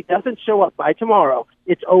 Because if he doesn't show up by tomorrow,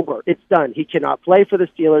 it's over. It's done. He cannot play for the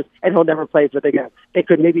Steelers, and he'll never play for them again. They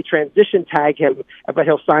could maybe transition tag him, but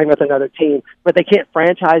he'll sign with another team. But they can't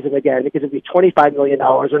franchise him again because it'd be $25 million.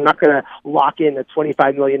 They're not going to lock in a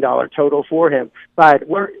 $25 million total for him. But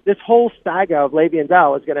this whole saga of Le'Veon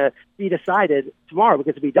Bell is going to be decided tomorrow,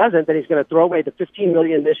 because if he doesn't, then he's going to throw away the $15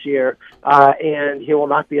 million this year, and he will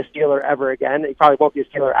not be a Steeler ever again. He probably won't be a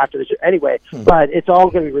Steeler after this year anyway, but it's all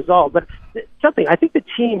going to be resolved. But I think the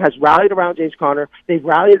team has rallied around James Conner. They've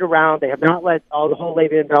rallied around. They have not let the whole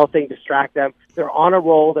Le'Veon Bell thing distract them. They're on a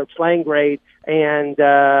roll. They're playing great. And,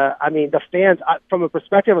 I mean, the fans, from a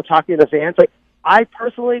perspective of talking to the fans, like, I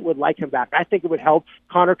personally would like him back. I think it would help.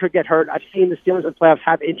 Connor could get hurt. I've seen the Steelers in playoffs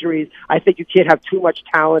have injuries. I think you can't have too much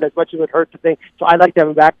talent, as much as it would hurt to think. So I'd like to have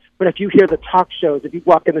him back. But if you hear the talk shows, if you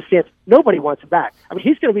walk in the stands, nobody wants him back. I mean,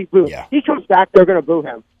 he's going to be booed. Yeah. He comes back, they're going to boo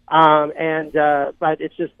him. But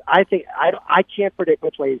it's just, I think, I can't predict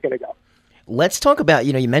which way he's going to go. Let's talk about,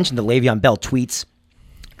 you mentioned the Le'Veon Bell tweets.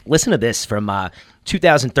 Listen to this from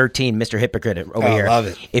 2013, Mr. Hypocrite over here. I love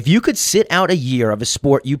it. If you could sit out a year of a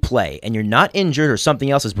sport you play and you're not injured or something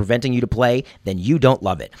else is preventing you to play, then you don't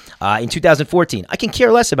love it. In 2014, I can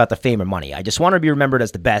care less about the fame or money. I just want to be remembered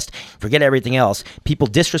as the best. Forget everything else. People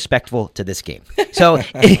disrespectful to this game. So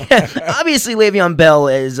obviously Le'Veon Bell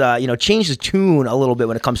is, changed his tune a little bit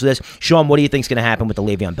when it comes to this. Sean, what do you think is going to happen with the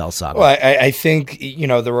Le'Veon Bell saga? Well, I think,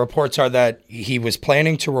 the reports are that he was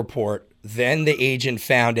planning to report. Then the agent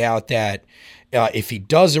found out that if he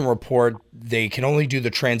doesn't report, they can only do the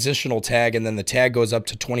transitional tag, and then the tag goes up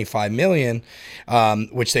to $25 million,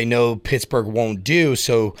 which they know Pittsburgh won't do.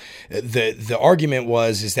 So the argument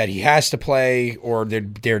is that he has to play, or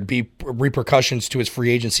there'd be repercussions to his free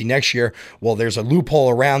agency next year. Well, there's a loophole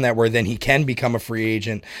around that where then he can become a free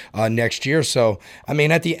agent next year. So I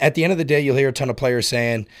mean, at the end of the day, you'll hear a ton of players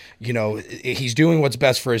saying, he's doing what's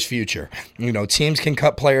best for his future. Teams can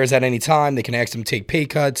cut players at any time. They can ask them to take pay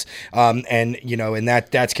cuts, and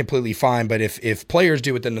that's completely fine. fine. But if players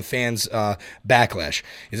do it, then the fans backlash.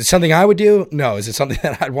 Is it something I would do? No. Is it something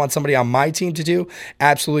that I'd want somebody on my team to do?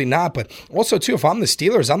 Absolutely not. But also, too, if I'm the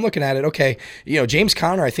Steelers, I'm looking at it, okay, James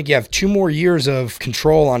Conner, I think you have 2 more years of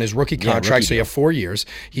control on his rookie contract, so you have 4 years.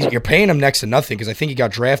 You're paying him next to nothing because I think he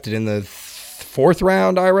got drafted in the 4th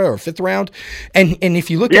round, Ira, or 5th round. And if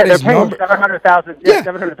you look at his number, $700,000. Yeah,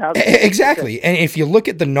 $700,000. Exactly. And if you look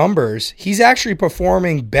at the numbers, he's actually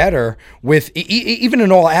performing better with even in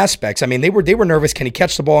all aspects. I mean, they were nervous. Can he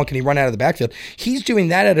catch the ball and can he run out of the backfield? He's doing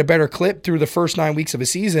that at a better clip through the first 9 weeks of a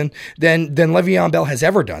season than Le'Veon Bell has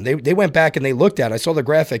ever done. They went back and they looked at it. I saw the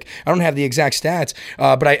graphic. I don't have the exact stats,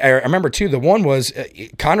 but I remember too. The one was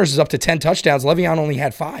Connors is up to 10 touchdowns. Le'Veon only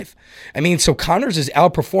had 5. I mean, so Connors is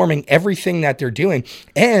outperforming everything that they're doing.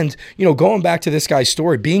 And, going back to this guy's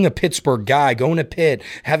story, being a Pittsburgh guy, going to Pitt,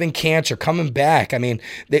 having cancer, coming back. I mean,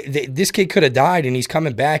 this kid could have died and he's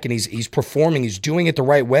coming back and he's performing. He's doing it the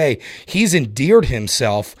right way. He's endeared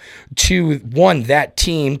himself to, that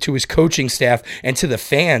team, to his coaching staff, and to the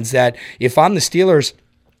fans that if I'm the Steelers,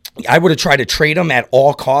 I would have tried to trade him at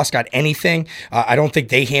all costs, got anything. I don't think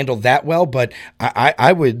they handled that well, but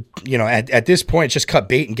I would, at this point, just cut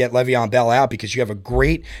bait and get Le'Veon Bell out because you have a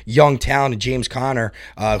great young talent in James Conner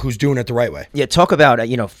who's doing it the right way. Yeah, talk about,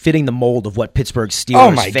 fitting the mold of what Pittsburgh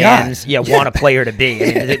Steelers fans want a player to be.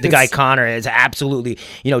 I mean, the guy Conner is absolutely,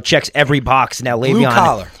 checks every box. Now Le'Veon, blue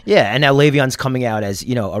collar. Yeah, and now Le'Veon's coming out as,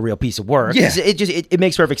 a real piece of work. Yeah. It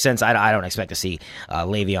makes perfect sense. I don't expect to see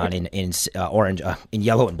Le'Veon in orange, in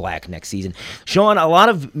yellow and black next season. Sean, a lot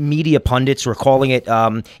of media pundits were calling it,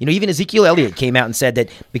 even Ezekiel Elliott came out and said that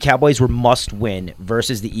the Cowboys were must win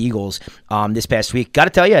versus the Eagles this past week. Got to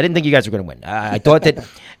tell you, I didn't think you guys were going to win. I thought that,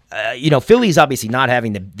 Philly's obviously not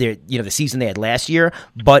having the season they had last year,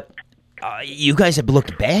 but you guys have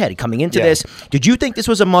looked bad coming into this. Did you think this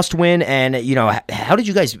was a must-win? And, how did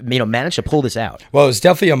you guys, manage to pull this out? Well, it's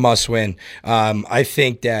definitely a must-win. I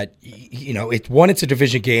think that, it's a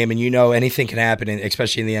division game, and anything can happen,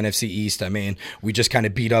 especially in the NFC East. I mean, we just kind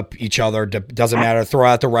of beat up each other. Doesn't matter. Throw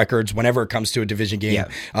out the records whenever it comes to a division game,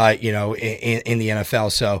 in the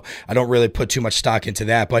NFL. So I don't really put too much stock into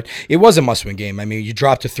that. But it was a must-win game. I mean, you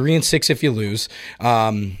drop to 3-6 if you lose.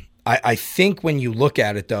 I think when you look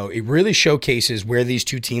at it, though, it really showcases where these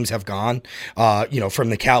two teams have gone,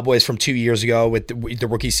 from the Cowboys from 2 years ago with the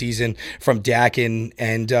rookie season, from Dak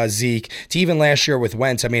and Zeke, to even last year with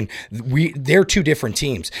Wentz. I mean, they're two different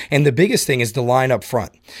teams. And the biggest thing is the line up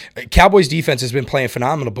front. Cowboys defense has been playing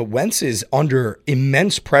phenomenal, but Wentz is under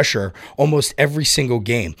immense pressure almost every single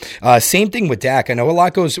game. Same thing with Dak. I know a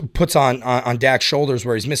lot puts on Dak's shoulders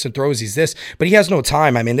where he's missing throws, he's this, but he has no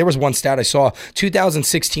time. I mean, there was one stat I saw,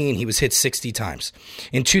 2016, he was hit 60 times.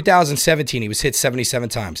 In 2017, he was hit 77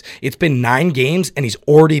 times. It's been 9 games, and he's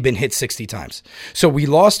already been hit 60 times. So we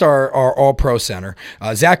lost our all-pro center.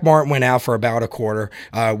 Zach Martin went out for about a quarter.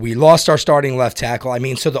 We lost our starting left tackle. I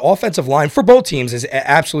mean, so the offensive line for both teams is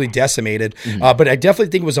absolutely decimated. But I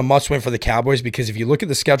definitely think it was a must-win for the Cowboys because if you look at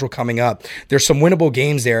the schedule coming up, there's some winnable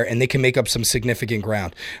games there, and they can make up some significant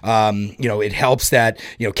ground. It helps that,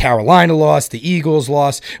 Carolina lost, the Eagles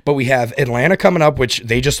lost, but we have Atlanta coming up, which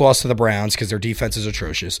they just lost to the Browns because their defense is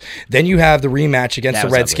atrocious. Then you have the rematch against the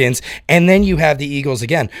Redskins, and then you have the Eagles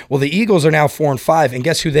again. Well, the Eagles are now 4-5, and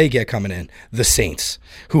guess who they get coming in? The Saints,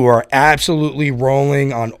 who are absolutely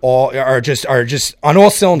rolling on all on all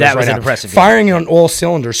cylinders that was right an now, impressive firing game on all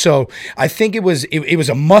cylinders. So I think it was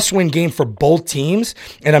a must-win game for both teams,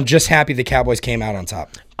 and I'm just happy the Cowboys came out on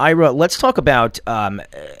top. Ira, let's talk about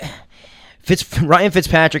Ryan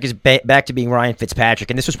Fitzpatrick is back to being Ryan Fitzpatrick,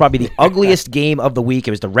 and this was probably the ugliest game of the week.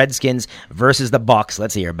 It was the Redskins versus the Bucs.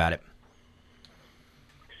 Let's hear about it.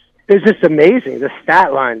 It's just amazing, the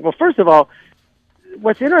stat line. Well, first of all,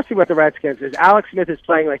 what's interesting with the Redskins is Alex Smith is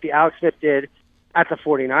playing like the Alex Smith did at the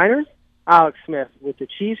 49ers. Alex Smith with the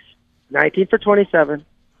Chiefs, 19 for 27,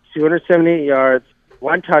 278 yards,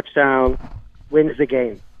 1 touchdown, wins the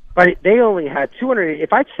game. But they only had 200.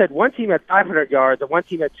 If I said one team had 500 yards and one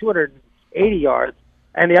team had 280 yards,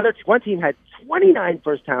 and the other one team had 29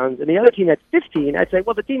 first downs and the other team had 15, I'd say,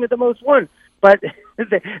 well, the team with the most won. But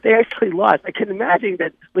they actually lost. I can imagine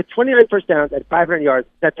that with 29 first downs and 500 yards,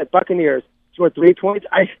 that the Buccaneers scored 3 points.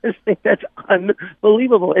 I just think that's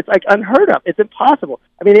unbelievable. It's like unheard of. It's impossible.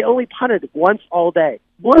 I mean, they only punted once all day.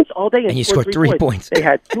 And you scored 3 points. They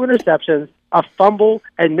had 2 interceptions, a fumble,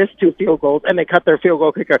 and missed 2 field goals, and they cut their field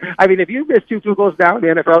goal kicker. I mean, if you miss 2 field goals now in the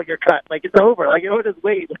NFL, you're cut. Like, it's over. Like, just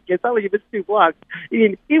wait. Like, it's not like you missed 2 blocks. I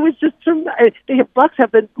mean, it was just Bucs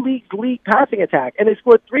have the league passing attack, and they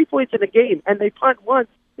scored 3 points in the game, and they punt once.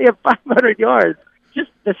 They have 500 yards. just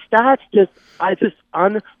the stats just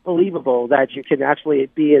unbelievable that you can actually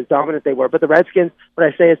be as dominant they were. But the Redskins, what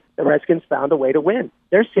I say is the Redskins found a way to win.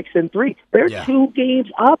 They're 6-3. They're 2 games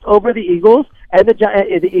up over the Eagles and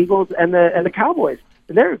the Eagles and the Cowboys.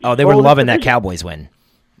 And they were loving that Cowboys win.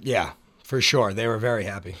 Yeah, for sure. They were very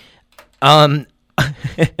happy.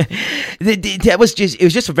 It was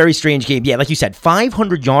just a very strange game. Yeah, like you said,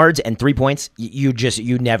 500 yards and 3 points. You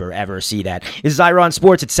never ever see that. This is Iron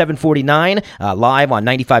Sports at 7:49 live on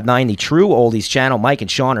 95.9, the True Oldies channel. Mike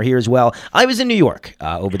and Sean are here as well. I was in New York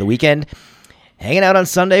over the weekend, hanging out on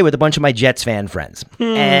Sunday with a bunch of my Jets fan friends,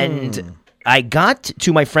 and I got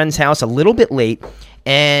to my friend's house a little bit late.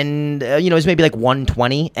 And it was maybe like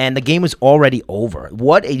 1:20, and the game was already over.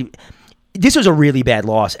 This was a really bad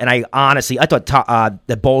loss, and I thought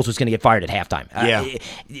the Bowles was going to get fired at halftime. Yeah.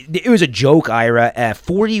 It was a joke, Ira.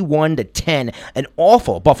 41-10, an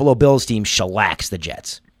awful Buffalo Bills team shellacks the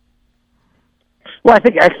Jets. Well, I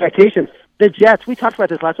think expectations. The Jets, we talked about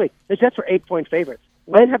this last week, the Jets were 8-point favorites.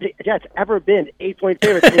 When have the Jets ever been 8-point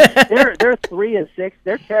favorites? They're 3-6.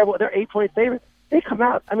 They're terrible. They're 8-point favorites. They come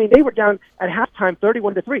out. I mean, they were down at halftime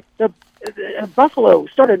 31-3. The Buffalo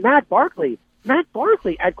started Matt Barkley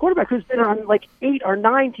at quarterback, who's been on like 8 or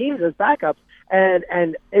 9 teams as backups,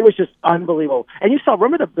 and it was just unbelievable. And you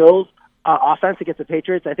remember the Bills' offense against the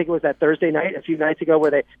Patriots? I think it was that Thursday night a few nights ago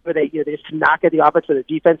where they just knock at the offense, where the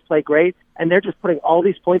defense played great, and they're just putting all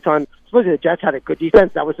these points on. Supposedly the Jets had a good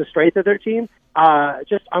defense. That was the strength of their team.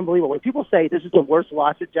 Just unbelievable. When people say this is the worst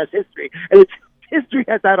loss in Jets history, and history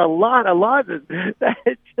has had a lot of losses.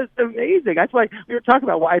 It's just amazing. That's why we were talking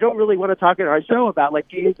about why I don't really want to talk in our show about like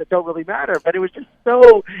games that don't really matter. But it was just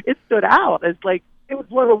it stood out. It's like it was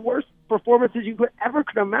one of the worst performances you could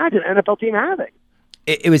imagine an NFL team having.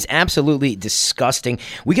 It was absolutely disgusting.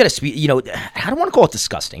 We got to speak. I don't want to call it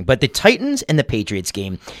disgusting, but the Titans and the Patriots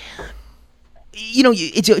game.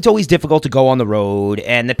 It's always difficult to go on the road,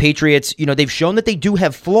 and the Patriots, they've shown that they do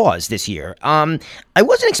have flaws this year. I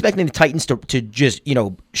wasn't expecting the Titans to just,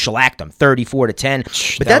 shellac them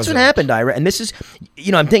 34-10, but that's what happened, Ira. And this is,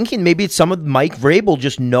 I'm thinking maybe it's some of Mike Vrabel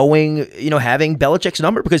just knowing, having Belichick's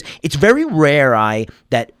number, because it's very rare,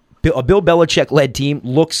 that a Bill Belichick-led team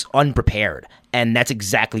looks unprepared, and that's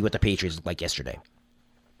exactly what the Patriots looked like yesterday.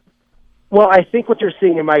 Well, I think what you're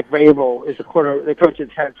seeing in Mike Vrabel is the coach of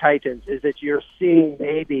the Titans, is that you're seeing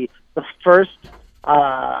maybe the first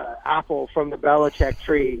apple from the Belichick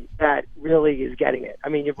tree that really is getting it. I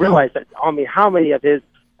mean, you realize that, how many of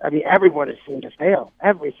everyone has seemed to fail.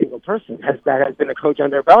 Every single person that has been a coach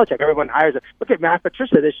under Belichick. Everyone hires it. Look at Matt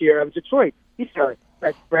Patricia this year of Detroit. He's failing.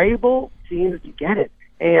 But Vrabel seems to get it.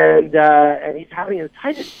 And he's having a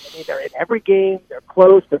Titans. I mean, they're in every game. They're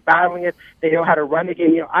close. They're battling it. They know how to run the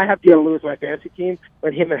game. I have Dion Lewis on my fantasy team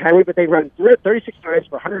with him and Henry, but they run 36 times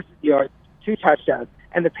for 150 yards, 2 touchdowns.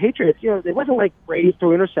 And the Patriots, it wasn't like Brady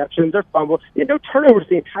threw interceptions or fumbles. They had no turnovers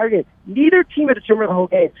the entire game. Neither team had a turnover the whole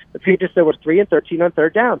game. The Patriots, there was 3-13 on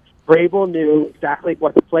third down. Vrabel knew exactly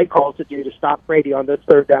what the play calls to do to stop Brady on those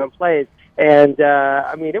third down plays. And,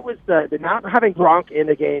 it was the not having Gronk in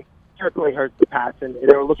the game certainly hurts the Pats, and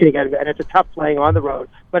they were looking at it, and it's a tough playing on the road.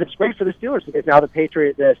 But it's great for the Steelers because now the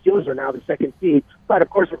Steelers are now the second seed. But of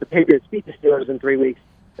course, if the Patriots beat the Steelers in 3 weeks,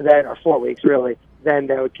 or 4 weeks really, then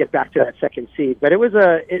they would get back to that second seed. But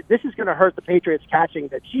this is going to hurt the Patriots catching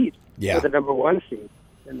the Chiefs for the number 1 seed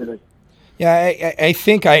in the. Yeah, I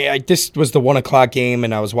think this was the 1 o'clock game,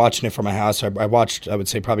 and I was watching it from my house. I watched, I would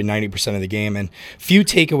say, probably 90% of the game, and few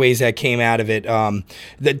takeaways that came out of it.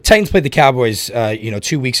 The Titans played the Cowboys,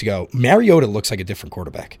 2 weeks ago. Mariota looks like a different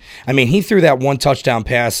quarterback. I mean, he threw that 1 touchdown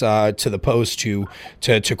pass to the post to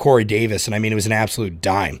Corey Davis, and I mean, it was an absolute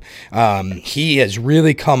dime. He has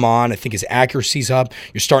really come on. I think his accuracy's up.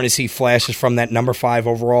 You're starting to see flashes from that number 5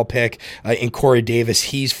 overall pick in Corey Davis.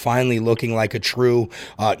 He's finally looking like a true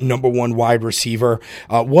number 1 wide receiver.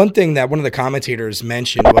 One thing that one of the commentators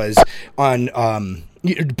mentioned was on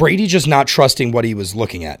Brady just not trusting what he was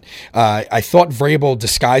looking at. I thought Vrabel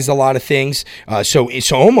disguised a lot of things. So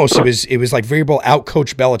almost it was like Vrabel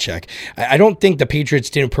outcoached Belichick. I don't think the Patriots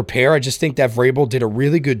didn't prepare. I just think that Vrabel did a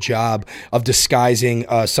really good job of disguising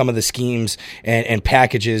some of the schemes and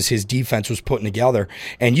packages his defense was putting together.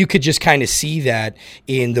 And you could just kind of see that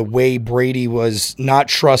in the way Brady was not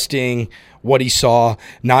trusting what he saw,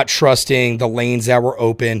 not trusting the lanes that were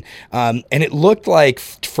open. And it looked like,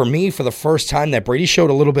 for me, for the first time, that Brady showed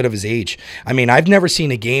a little bit of his age. I mean, I've never seen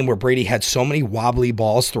a game where Brady had so many wobbly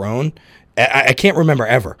balls thrown. I can't remember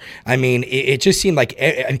ever. I mean, it just seemed like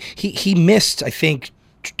he missed, I think,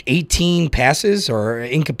 18 passes or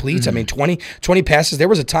incompletes. I mean, 20 passes. There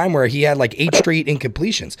was a time where he had like 8 straight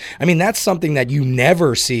incompletions. I mean, that's something that you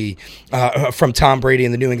never see from Tom Brady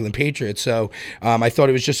and the New England Patriots. So I thought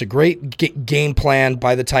it was just a great game plan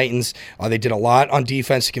by the Titans. They did a lot on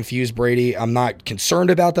defense to confuse Brady. I'm not concerned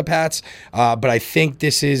about the Pats, but I think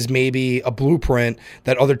this is maybe a blueprint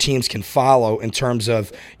that other teams can follow in terms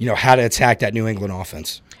of, how to attack that New England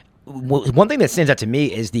offense. One thing that stands out to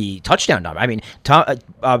me is the touchdown number. I mean,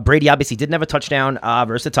 Brady obviously didn't have a touchdown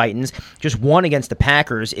versus the Titans, just one against the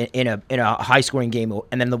Packers in a high-scoring game,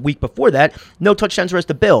 and then the week before that, no touchdowns versus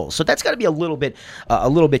the Bills. So that's got to be a little bit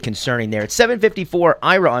concerning there. It's 7:54,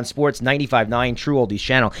 Ira on Sports 95.9, True Oldies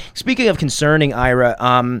channel. Speaking of concerning, Ira,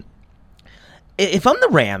 if I'm the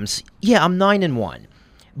Rams, I'm 9-1,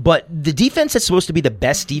 but the defense that's supposed to be the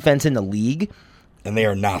best defense in the league. And they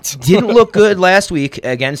are not. Didn't look good last week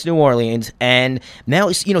against New Orleans, and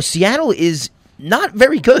now Seattle is not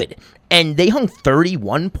very good, and they hung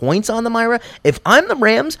 31 points on them, Ira. If I'm the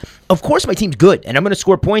Rams, of course my team's good, and I'm going to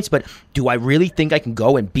score points, but do I really think I can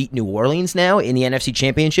go and beat New Orleans now in the NFC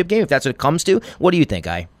Championship game, if that's what it comes to? What do you think,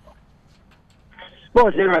 I? Well,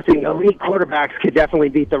 it's interesting. Elite quarterbacks could definitely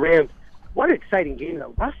beat the Rams. What an exciting game,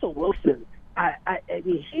 though. Russell Wilson, I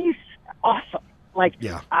mean, he's awesome.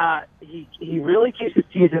 He really keeps his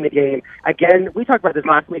teams in the game. Again, we talked about this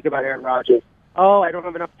last week about Aaron Rodgers. Oh, I don't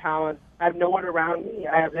have enough talent. I have no one around me.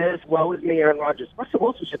 I have this. Woe is me, Aaron Rodgers. Russell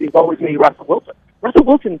Wilson should be woe is me, Russell Wilson. Russell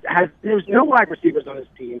Wilson there's no wide receivers on his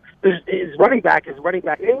team. His running back.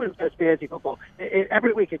 Anyone who plays fantasy football,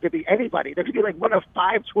 every week it could be anybody. There could be like one of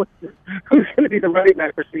 5 choices who's going to be the running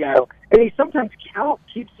back for Seattle. And he sometimes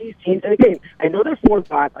keeps these teams in the game. I know they're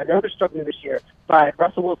 4-5. I know they're struggling this year, but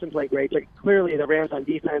Russell Wilson played great. Like, clearly the Rams on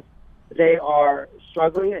defense, they are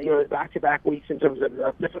struggling, back-to-back weeks in terms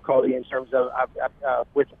of difficulty in terms of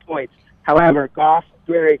with the points. However, Goff,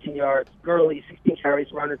 318 yards, Gurley, 16 carries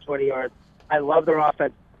for 120 yards. I love their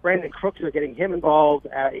offense. Brandon Crooks are getting him involved.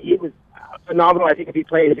 He was phenomenal. I think if he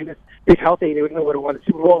played, if he's healthy, New England would have won the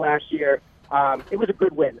Super Bowl last year. It was a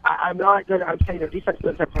good win. I'm not good. I'm saying their defense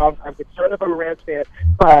doesn't have problems. I'm concerned if I'm a Rams fan,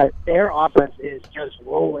 but their offense is just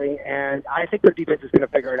rolling, and I think their defense is going to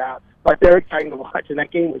figure it out. But they're exciting to watch, and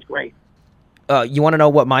that game was great. You want to know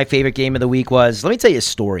what my favorite game of the week was? Let me tell you a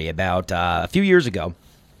story about a few years ago.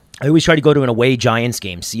 I always try to go to an away Giants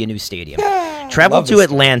game, see a new stadium. Traveled to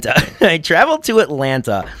Atlanta. I traveled to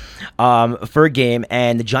Atlanta for a game,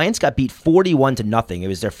 and the Giants got beat 41-0. It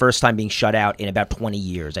was their first time being shut out in about 20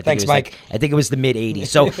 years. Thanks, Mike. I think it was the mid-'80s.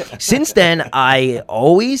 So since then, I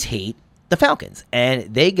always hate the Falcons,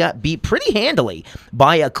 and they got beat pretty handily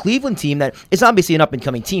by a Cleveland team that is obviously an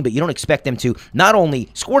up-and-coming team, but you don't expect them to not only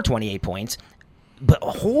score 28 points, but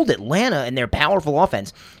hold Atlanta and their powerful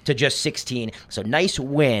offense to just 16. So nice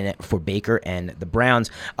win for Baker and the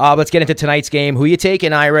Browns. Let's get into tonight's game. Who you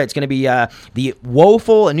taking, Ira? It's going to be the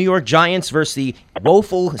woeful New York Giants versus the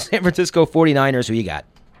woeful San Francisco 49ers. Who you got?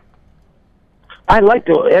 I like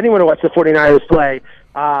anyone who watched the 49ers play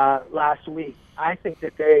last week. I think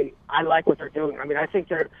that I like what they're doing. I mean, I think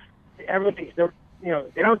they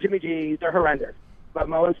don't Jimmy G. They're horrendous. But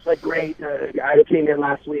Mullins played great. The guy who came in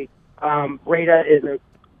last week. Breda is a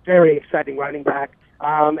very exciting running back,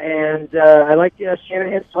 and I like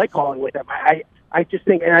Shanahan's play calling with him. I just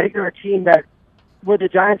think, and I think they're a team that, where the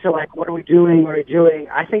Giants are like, what are we doing? What are we doing?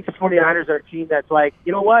 I think the 49ers are a team that's like,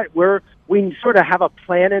 you know what, we sort of have a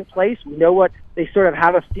plan in place. We know what they sort of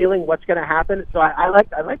have a feeling what's going to happen. So I like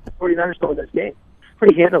the 49ers going this game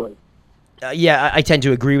pretty handily. I tend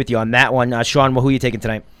to agree with you on that one. Sean, who are you taking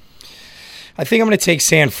tonight? I think I'm going to take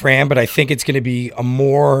San Fran, but I think it's going to be a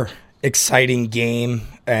more exciting game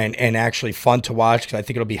and actually fun to watch because I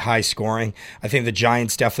think it'll be high scoring. I think the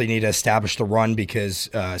Giants definitely need to establish the run because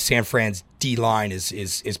San Fran's D-line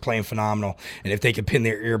is playing phenomenal. And if they can pin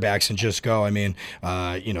their earbacks and just go, I mean,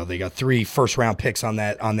 they got 3 first-round picks on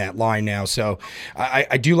that line now. So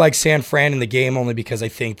I do like San Fran in the game only because I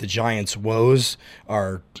think the Giants' woes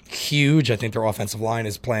are huge. I think their offensive line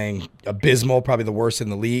is playing abysmal, probably the worst in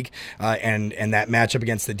the league. And that matchup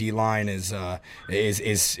against the D-line is not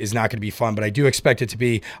going to be fun. But I do expect it to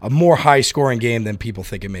be a more high-scoring game than people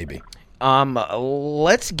think it may be.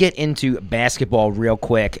 Let's get into basketball real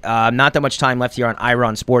quick. Not that much time left here on Ira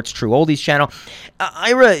on Sports True Oldies channel.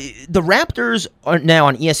 Ira, the Raptors are now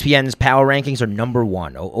on ESPN's power rankings are number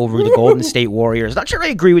 1 over the Golden State Warriors. Not sure I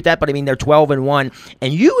agree with that, but I mean they're 12-1,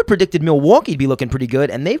 and you had predicted Milwaukee to be looking pretty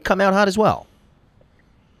good, and they've come out hot as well.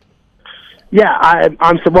 Yeah,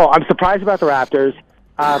 I'm surprised about the Raptors.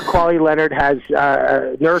 Quali Leonard has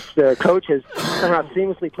Nurse, the coach, has somehow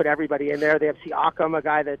seamlessly put everybody in there. They have Siakam, a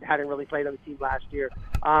guy that hadn't really played on the team last year.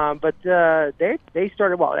 But they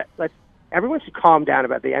started well. Everyone should calm down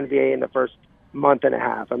about the NBA in the first month and a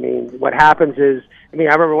half. I mean, what happens is, I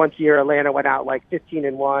remember once a year Atlanta went out like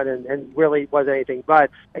 15-1 and really wasn't anything but.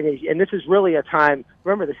 And this is really a time.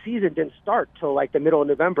 Remember, the season didn't start till like the middle of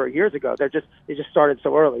November years ago. They just started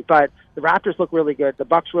so early. But the Raptors look really good. The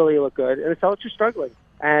Bucks really look good, and the Celtics are struggling.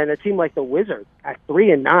 And a team like the Wizards at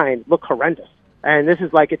 3-9 look horrendous. And this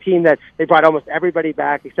is like a team that they brought almost everybody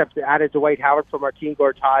back except they added Dwight Howard from Martin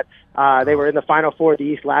Gortat. They were in the Final Four of the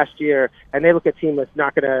East last year, and they look at a team that's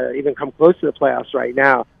not going to even come close to the playoffs right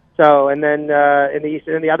now. So, and then in the East,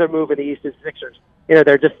 and then the other move in the East is Sixers.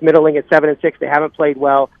 They're just middling at 7-6. They haven't played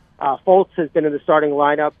well. Fultz has been in the starting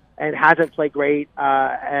lineup and hasn't played great.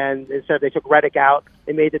 And instead, they took Redick out.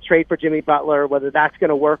 They made the trade for Jimmy Butler. Whether that's going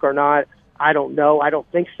to work or not, I don't know. I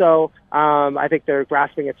don't think so. I think they're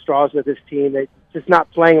grasping at straws with this team. They're just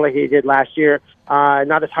not playing like they did last year,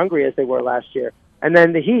 not as hungry as they were last year. And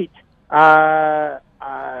then the Heat, the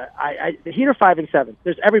Heat are 5-7.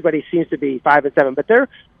 Everybody seems to be 5-7, but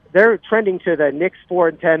they're trending to the Knicks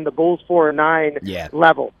 4-10, the Bulls 4-9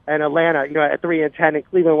 level, and Atlanta, at 3-10, and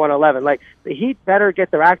Cleveland 1-11. Like, the Heat better get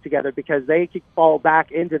their act together because they could fall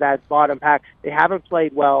back into that bottom pack. They haven't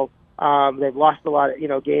played well. They've lost a lot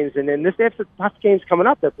of games, and then they have some tough games coming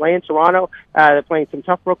up. They're playing Toronto. They're playing some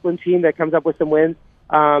tough Brooklyn team that comes up with some wins.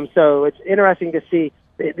 So it's interesting to see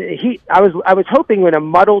the Heat. I was hoping in a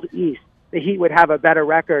muddled East, the Heat would have a better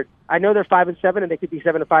record. I know they're 5-7, and they could be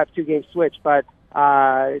 7-5, 2-game switch, but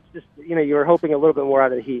it's just you were hoping a little bit more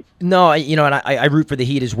out of the Heat. No, and I root for the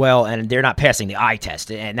Heat as well, and they're not passing the eye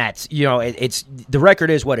test, and that's it's the record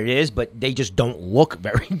is what it is, but they just don't look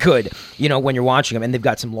very good. When you're watching them, and they've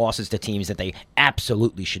got some losses to teams that they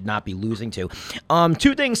absolutely should not be losing to.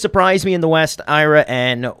 Two things surprised me in the West, Ira,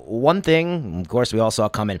 and one thing, of course, we all saw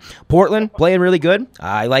coming. Portland playing really good.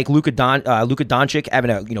 I like Luka Doncic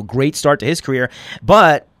having a great start to his career,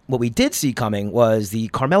 but what we did see coming was the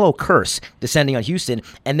Carmelo curse descending on Houston,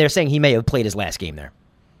 and they're saying he may have played his last game there.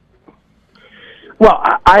 Well,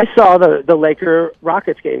 I saw the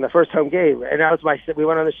Laker-Rockets game, the first home game, and we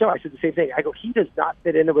went on the show. I said the same thing. I go, he does not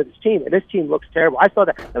fit in with his team, and this team looks terrible. I saw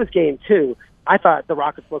that. That was game 2. I thought the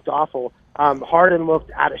Rockets looked awful. Harden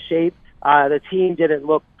looked out of shape. The team didn't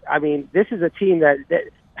look – this is a team that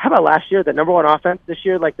how about last year, the number one offense? This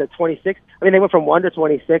year, like the 26th. They went from 1 to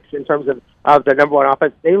 26 in terms of the number one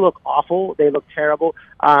offense. They look awful. They look terrible.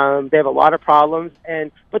 They have a lot of problems,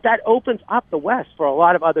 but that opens up the West for a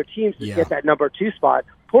lot of other teams to get that number 2 spot.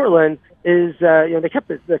 Portland is, they kept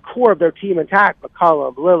the core of their team intact: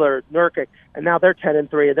 McCollum, Lillard, Nurkic, and now they're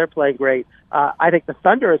 10-3 and they're playing great. I think the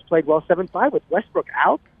Thunder has played well 7-5 with Westbrook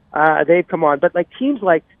out. They've come on, but teams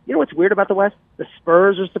like, what's weird about the West? The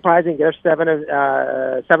Spurs are surprising. They're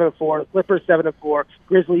 7-4. Clippers 7-4.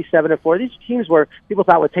 Grizzlies 7-4. These are teams where people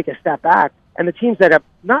thought would take a step back, and the teams that have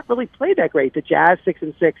not really played that great, the Jazz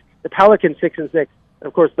 6-6, the Pelicans 6-6, and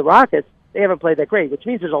of course the Rockets, they haven't played that great, which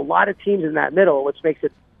means there's a lot of teams in that middle, which makes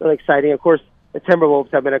it really exciting. Of course, the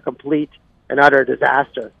Timberwolves have been a complete and utter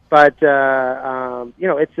disaster, but I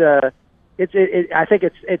think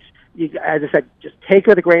it's as I said, just take it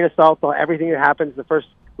with a grain of salt on everything that happens the first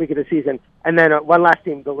week of the season. And then one last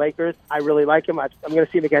team, the Lakers. I really like him. I'm going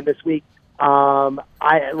to see him again this week.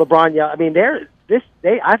 LeBron,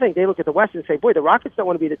 I think they look at the West and say, boy, the Rockets don't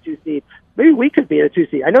want to be the 2 seed. Maybe we could be the 2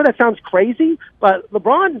 seed. I know that sounds crazy, but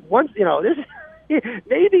LeBron wants,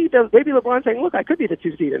 maybe LeBron's saying, look, I could be the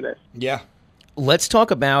 2 seed in this. Yeah. Let's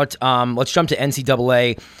talk about, let's jump to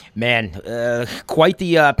NCAA. Man, quite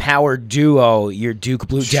the power duo your Duke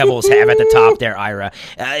Blue Devils have at the top there, Ira.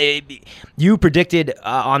 You predicted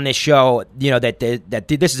on this show, that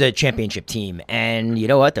this is a championship team, and you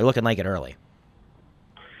know what? They're looking like it early.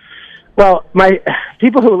 Well, my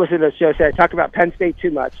people who listen to the show say I talk about Penn State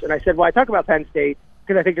too much, and I said, well, I talk about Penn State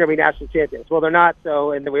because I think they're going to be national champions. Well, they're not,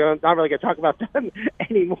 and we're not really going to talk about them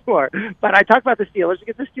anymore. But I talk about the Steelers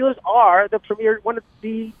because the Steelers are one of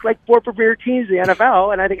the 4 premier teams in the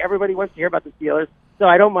NFL, and I think everybody wants to hear about the Steelers. So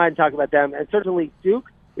I don't mind talking about them. And certainly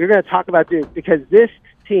Duke, we're going to talk about Duke because this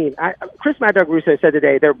team, Chris Mad Dog Russo said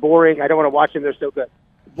today, they're boring. I don't want to watch them. They're so good.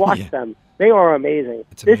 Watch them. They are amazing.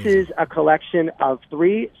 This is a collection of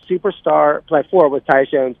 3 superstar, 4 with Tyus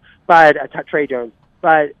Jones, but Trey Jones.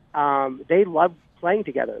 But they love playing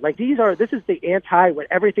together. This is the when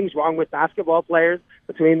everything's wrong with basketball players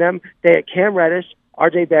between them. Cam Reddish,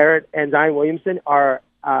 RJ Barrett, and Zion Williamson are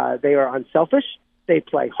unselfish. They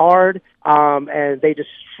play hard, and they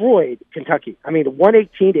destroyed Kentucky. I mean,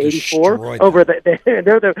 118-84 over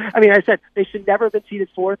I said they should never have been seeded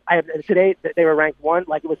fourth. Today they were ranked one.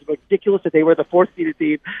 Like, it was ridiculous that they were the fourth seeded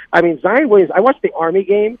team. I mean, Zion Williams. I watched the Army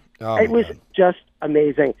game. It was just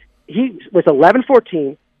amazing. He was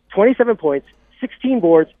 11-14, 27 points, 16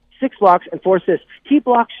 boards, 6 blocks, and 4 assists. He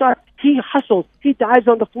blocks shots. He hustles. He dives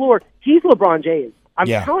on the floor. He's LeBron James. I'm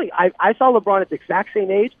telling you, I saw LeBron at the exact same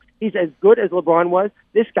age. He's as good as LeBron was.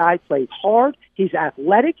 This guy plays hard. He's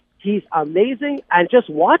athletic. He's amazing. And just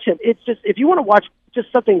watch him. It's just, if you want to watch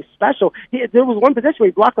just something special, there was one possession where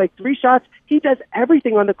he blocked like 3 shots. He does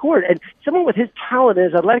everything on the court. And someone with his talent and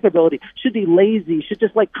his athletic ability should be lazy, should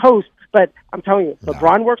just like coast. But I'm telling you,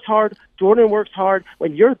 LeBron works hard. Jordan works hard.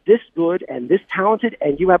 When you're this good and this talented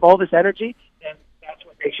and you have all this energy, then that's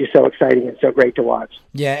what makes you so exciting and so great to watch.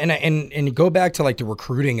 Yeah, and go back to like the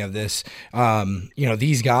recruiting of this,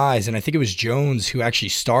 these guys, and I think it was Jones who actually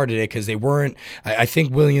started it, because they weren't. I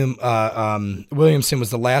think Williamson was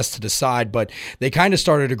the last to decide, but they kind of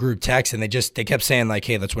started a group text, and they kept saying like,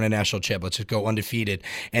 "Hey, let's win a national chip, let's just go undefeated,"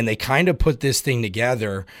 and they kind of put this thing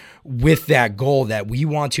together with that goal that we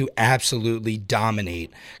want to absolutely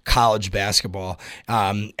dominate college basketball.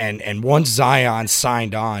 And once Zion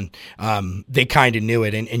signed on, they kind of knew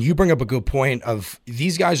it. And you bring up a good point of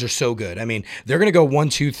these guys are so good. I mean, they're going to go 1,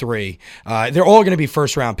 2, 3. They're all going to be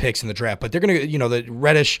first round picks in the draft, but they're going to, the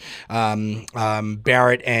Reddish,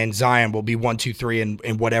 Barrett, and Zion will be 1, 2, 3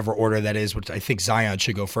 in whatever order that is, which I think Zion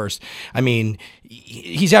should go first. I mean,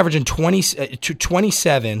 he's averaging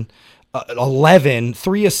 27, 11,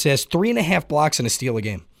 3 assists, 3.5 blocks, and a steal a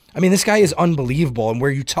game. I mean, this guy is unbelievable. And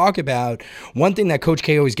where you talk about one thing that Coach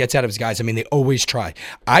K always gets out of his guys, I mean, they always try.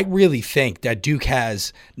 I really think that Duke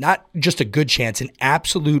has not just a good chance, an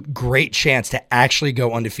absolute great chance to actually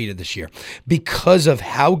go undefeated this year because of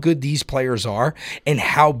how good these players are and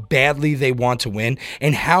how badly they want to win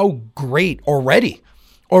and how great already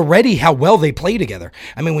how well they play together.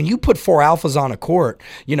 I mean, when you put 4 alphas on a court,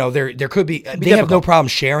 there could be they have no problem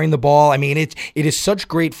sharing the ball. I mean, it is such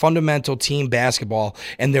great fundamental team basketball,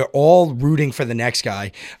 and they're all rooting for the next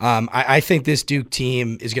guy. I think this Duke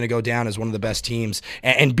team is going to go down as one of the best teams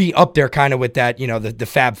and be up there kind of with that, the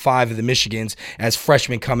Fab Five of the Michigans as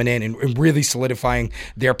freshmen coming in and really solidifying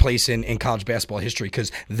their place in college basketball history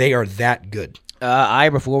because they are that good.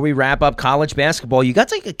 Before we wrap up college basketball, you got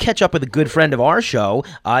to catch up with a good friend of our show.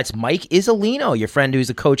 It's Mike Isolino, your friend who's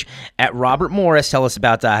a coach at Robert Morris. Tell us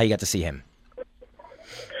about how you got to see him.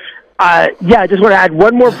 I just want to add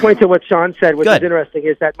one more point to what Sean said, which is interesting,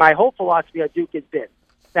 is that my whole philosophy on Duke has been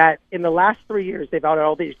that in the last 3 years, they've had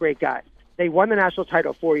all these great guys. They won the national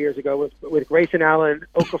title 4 years ago with Grayson Allen,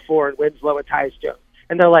 Okafor, and Winslow, and Tyus Jones.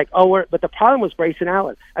 And they're like, but the problem was Grayson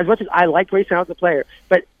Allen. As much as I like Grayson Allen as a player,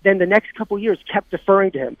 but then the next couple of years kept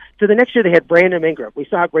deferring to him. So the next year they had Brandon Ingram. We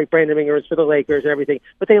saw how great Brandon Ingram is for the Lakers and everything,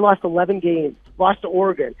 but they lost 11 games, lost to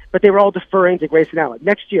Oregon, but they were all deferring to Grayson Allen.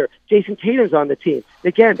 Next year, Jason Tatum's on the team.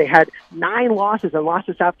 Again, they had 9 losses and lost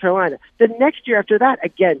to South Carolina. The next year after that,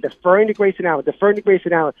 again, deferring to Grayson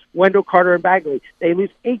Allen, Wendell Carter and Bagley. They lose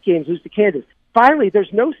 8 games, lose to Kansas. Finally,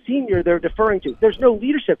 there's no senior they're deferring to. There's no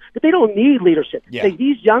leadership, but they don't need leadership. Yeah.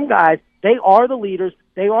 These young guys, they are the leaders.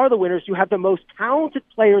 They are the winners. You have the most talented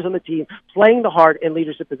players on the team playing the hard in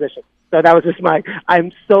leadership positions. So that was just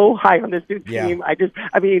I'm so high on this Duke team. I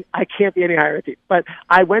can't be any higher on the team. But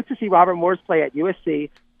I went to see Robert Morris play at USC.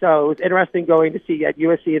 So it was interesting going to see at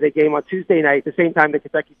USC the game on Tuesday night, at the same time the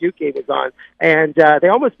Kentucky Duke game was on. And they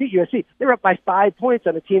almost beat USC. They were up by 5 points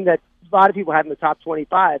on a team that a lot of people had in the top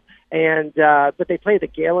 25. But they played at the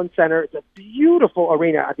Galen Center. It's a beautiful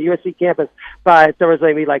arena at the USC campus, but there was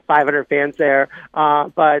maybe like 500 fans there.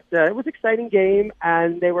 But it was an exciting game,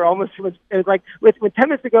 and they were almost, it was like with 10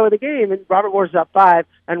 minutes to go in the game, and Robert Morris was up 5,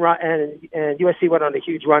 and USC went on a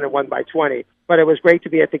huge run and won by 20. But it was great to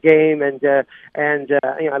be at the game, and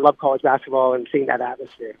I love college basketball and seeing that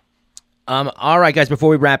atmosphere. All right, guys, before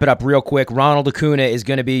we wrap it up real quick, Ronald Acuna is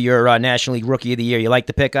going to be your National League Rookie of the Year. You like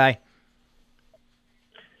the pick, guy?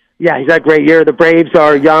 Yeah, he's had a great year. The Braves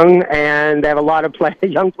are young, and they have a lot of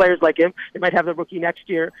young players like him. They might have the rookie next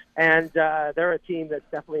year, and they're a team that's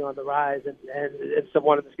definitely on the rise, and it's the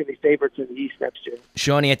one that's going to be favorites in the East next year.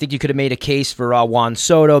 Shawnee, I think you could have made a case for Juan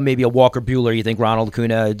Soto, maybe a Walker Buehler. You think Ronald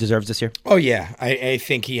Acuna deserves this year? Oh, yeah. I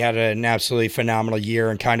think he had an absolutely phenomenal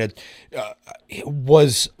year and kind of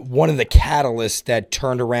was one of the catalysts that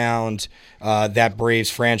turned around that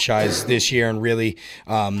Braves franchise this year and really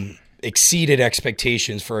exceeded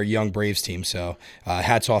expectations for a young Braves team. So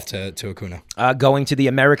hats off to Acuna. Going to the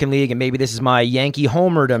American League, and maybe this is my Yankee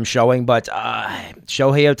homerdom showing, but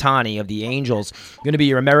Shohei Ohtani of the Angels going to be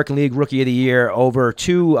your American League Rookie of the Year over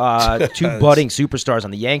two budding superstars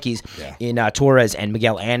on the Yankees in Torres and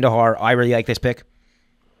Miguel Andujar. I really like this pick.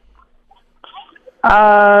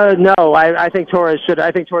 No, I think Torres should.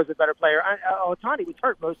 I think Torres is a better player. Ohtani was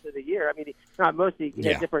hurt most of the year. I mean, not most. He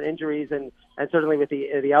had different injuries, and certainly with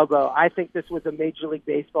the elbow. I think this was a Major League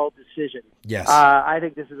Baseball decision. Yes. I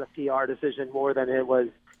think this is a PR decision more than it was.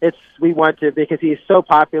 We want to, because he's so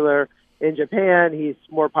popular in Japan. He's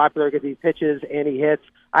more popular because he pitches and he hits.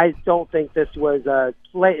 I don't think this was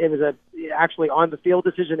actually on the field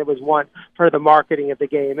decision. It was one for the marketing of the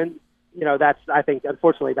game. And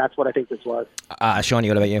unfortunately, that's what I think this was. Shawnee,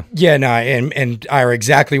 what about you? Yeah, no, and Ira,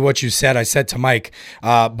 exactly what you said. I said to Mike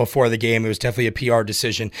before the game, it was definitely a PR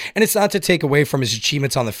decision. And it's not to take away from his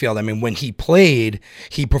achievements on the field. I mean, when he played,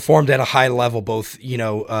 he performed at a high level, both, in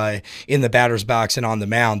the batter's box and on the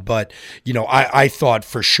mound. But, I thought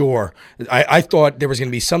for sure, I thought there was going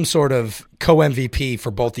to be some sort of co-MVP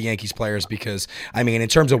for both the Yankees players because, I mean, in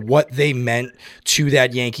terms of what they meant to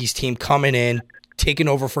that Yankees team coming in, taking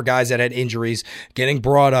over for guys that had injuries, getting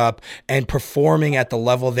brought up, and performing at the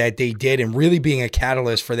level that they did, and really being a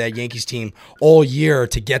catalyst for that Yankees team all year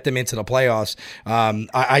to get them into the playoffs.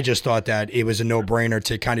 I just thought that it was a no-brainer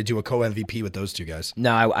to kind of do a co-MVP with those two guys.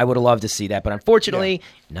 No, I would have loved to see that, but unfortunately,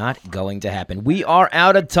 not going to happen. We are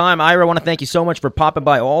out of time. Ira, I want to thank you so much for popping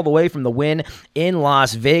by all the way from the Wynn in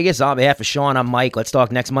Las Vegas. On behalf of Sean, I'm Mike. Let's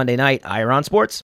talk next Monday night. Ira on Sports.